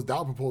look in those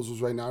DAO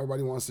proposals right now,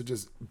 everybody wants to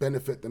just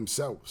benefit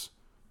themselves.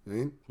 You know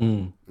what I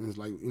mean? And it's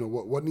like,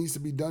 what needs to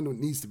be done, what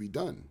needs to be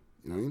done.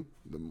 You know what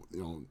I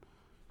mean?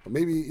 But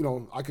maybe,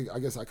 I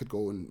guess I could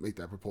go and make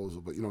that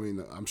proposal. But,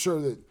 I'm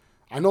sure that,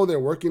 I know they're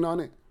working on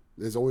it.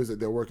 There's always that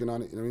they're working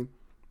on it, you know what I mean?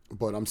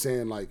 But I'm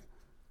saying, like,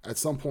 at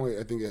some point,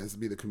 I think it has to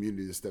be the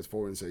community that steps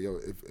forward and say, yo,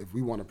 if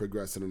we want to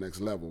progress to the next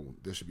level,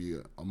 there should be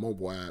a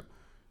mobile app.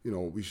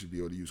 We should be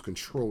able to use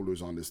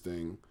controllers on this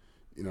thing,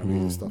 you know what I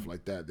mean, and stuff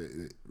like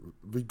that.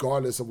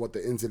 Regardless of what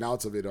the ins and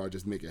outs of it are,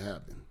 just make it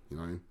happen. You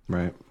know what I mean?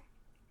 Right.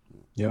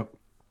 Yep.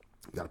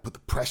 You got to put the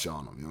pressure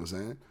on them. You know what I'm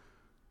saying?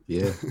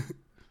 Yeah.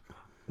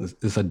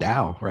 It's a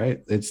DAO,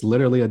 right? It's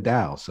literally a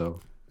DAO. So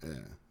Yeah.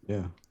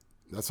 yeah.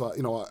 That's why,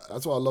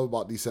 that's what I love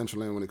about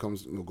Decentraland when it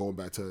comes, going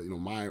back to,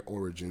 my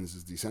origins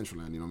is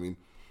Decentraland, you know what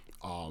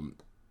I mean?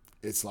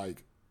 It's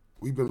like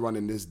we've been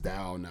running this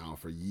DAO now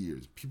for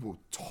years. People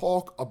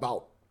talk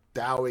about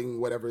DAOing,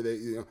 whatever they,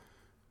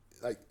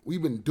 like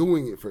we've been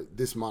doing it for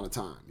this amount of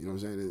time, you know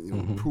what I'm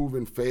saying?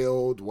 Proven,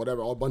 failed,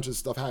 whatever, all bunch of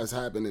stuff has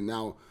happened. And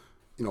now,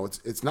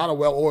 it's not a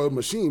well-oiled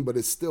machine, but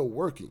it's still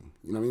working.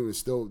 You know what I mean? It's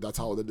still, that's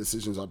how the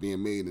decisions are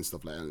being made and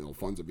stuff like that.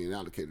 Funds are being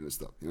allocated and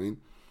stuff, you know what I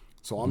mean?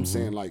 So I'm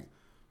saying like,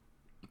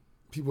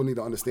 people need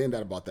to understand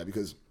that about that,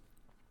 because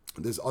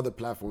there's other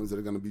platforms that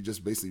are going to be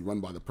just basically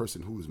run by the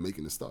person who was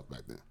making the stuff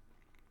back then.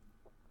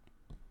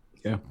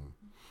 Yeah.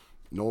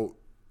 No,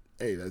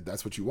 hey,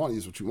 that's what you want.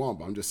 Is what you want.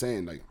 But I'm just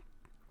saying, like,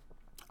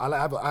 I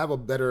have a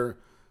better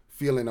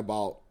feeling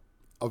about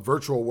a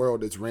virtual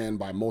world that's ran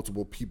by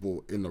multiple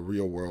people in the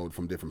real world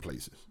from different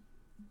places.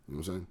 You know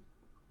what I'm saying?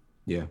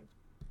 Yeah.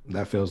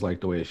 That feels like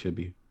the way it should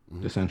be.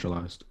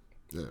 Decentralized.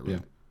 Yeah.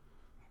 Right.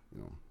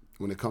 Yeah.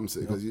 When it comes to,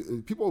 because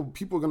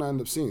people are gonna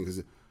end up seeing,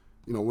 because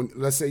when,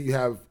 let's say you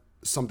have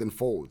something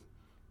fold,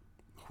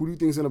 who do you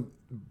think is gonna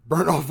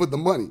burn off with the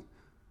money?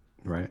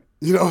 Right.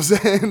 You know what I'm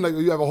saying? Like,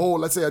 you have a whole,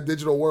 let's say, a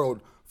digital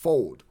world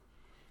fold.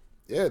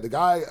 Yeah, the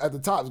guy at the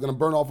top is gonna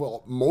burn off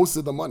with most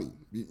of the money.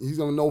 He's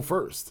gonna know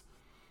first.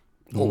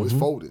 Oh, it's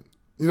folded.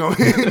 You know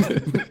what I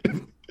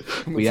mean?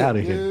 We out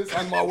of here.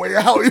 On my way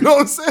out. You know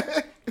what I'm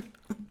saying?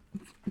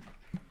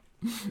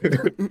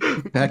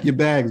 Pack your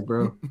bags,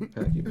 bro.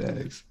 Pack your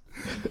bags.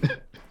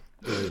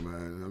 Hey,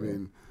 man. I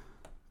mean,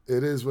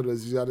 it is what it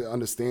is. You got to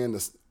understand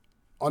this,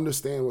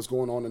 understand what's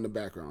going on in the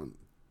background.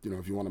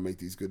 If you want to make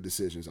these good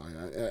decisions.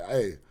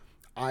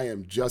 I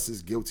am just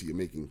as guilty of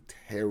making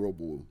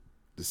terrible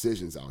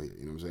decisions out here.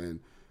 You know what I'm saying?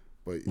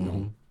 But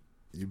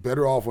you're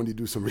better off when you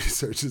do some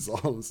research. Is all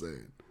I'm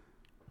saying.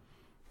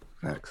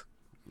 Facts.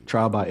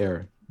 Trial by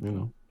error.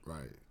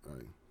 Right.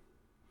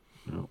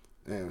 No.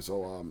 And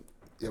so,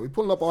 yeah, we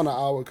pulling up on an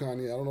hour,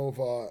 Connie. I don't know if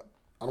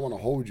I don't want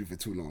to hold you for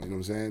too long. You know what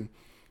I'm saying?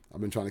 I've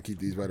been trying to keep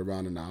these right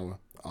around an hour.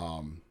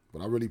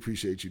 But I really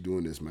appreciate you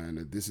doing this,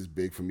 man. This is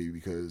big for me,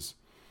 because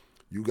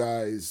you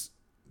guys,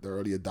 the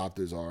early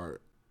adopters,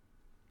 are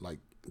like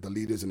the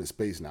leaders in the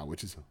space now,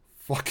 which is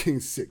fucking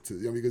sick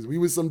to, because we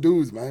was some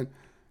dudes, man. You know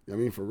what I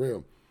mean? For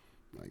real.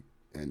 Like,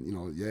 and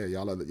yeah,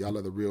 y'all are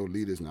the real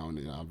leaders now,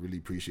 and I really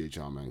appreciate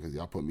y'all, man, because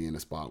y'all put me in a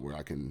spot where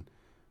I can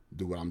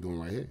do what I'm doing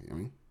right here. You know what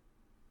I mean?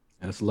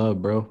 That's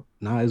love, bro.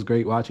 Nah, it's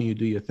great watching you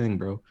do your thing,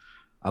 bro.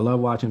 I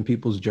love watching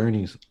people's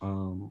journeys,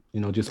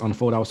 just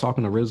unfold. I was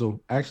talking to Rizzo.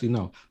 Actually,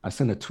 no, I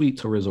sent a tweet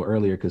to Rizzo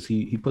earlier because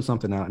he put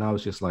something out, and I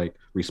was just like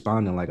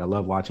responding, like, I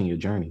love watching your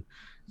journey.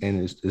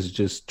 And it's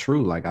just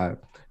true. Like,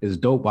 it's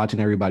dope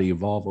watching everybody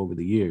evolve over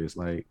the years.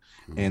 Like,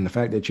 and the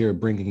fact that you're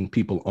bringing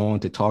people on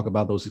to talk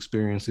about those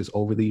experiences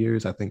over the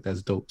years, I think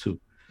that's dope too.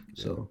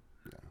 Yeah. So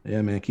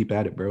yeah, man, keep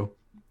at it, bro.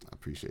 I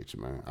appreciate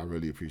you, man. I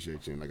really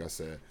appreciate you. And like I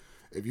said,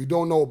 if you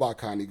don't know about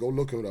Connie, go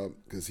look it up,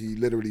 because he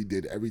literally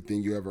did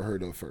everything you ever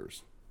heard of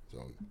first.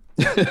 So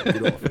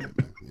get off it,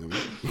 man. You know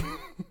what I mean?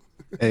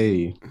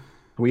 Hey,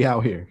 we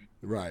out here.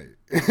 Right.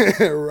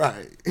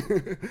 Right.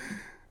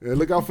 And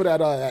look out for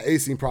that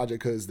Acing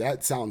project, because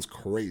that sounds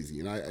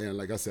crazy. And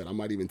like I said, I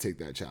might even take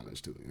that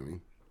challenge too. You know what I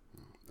mean?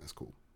 That's cool.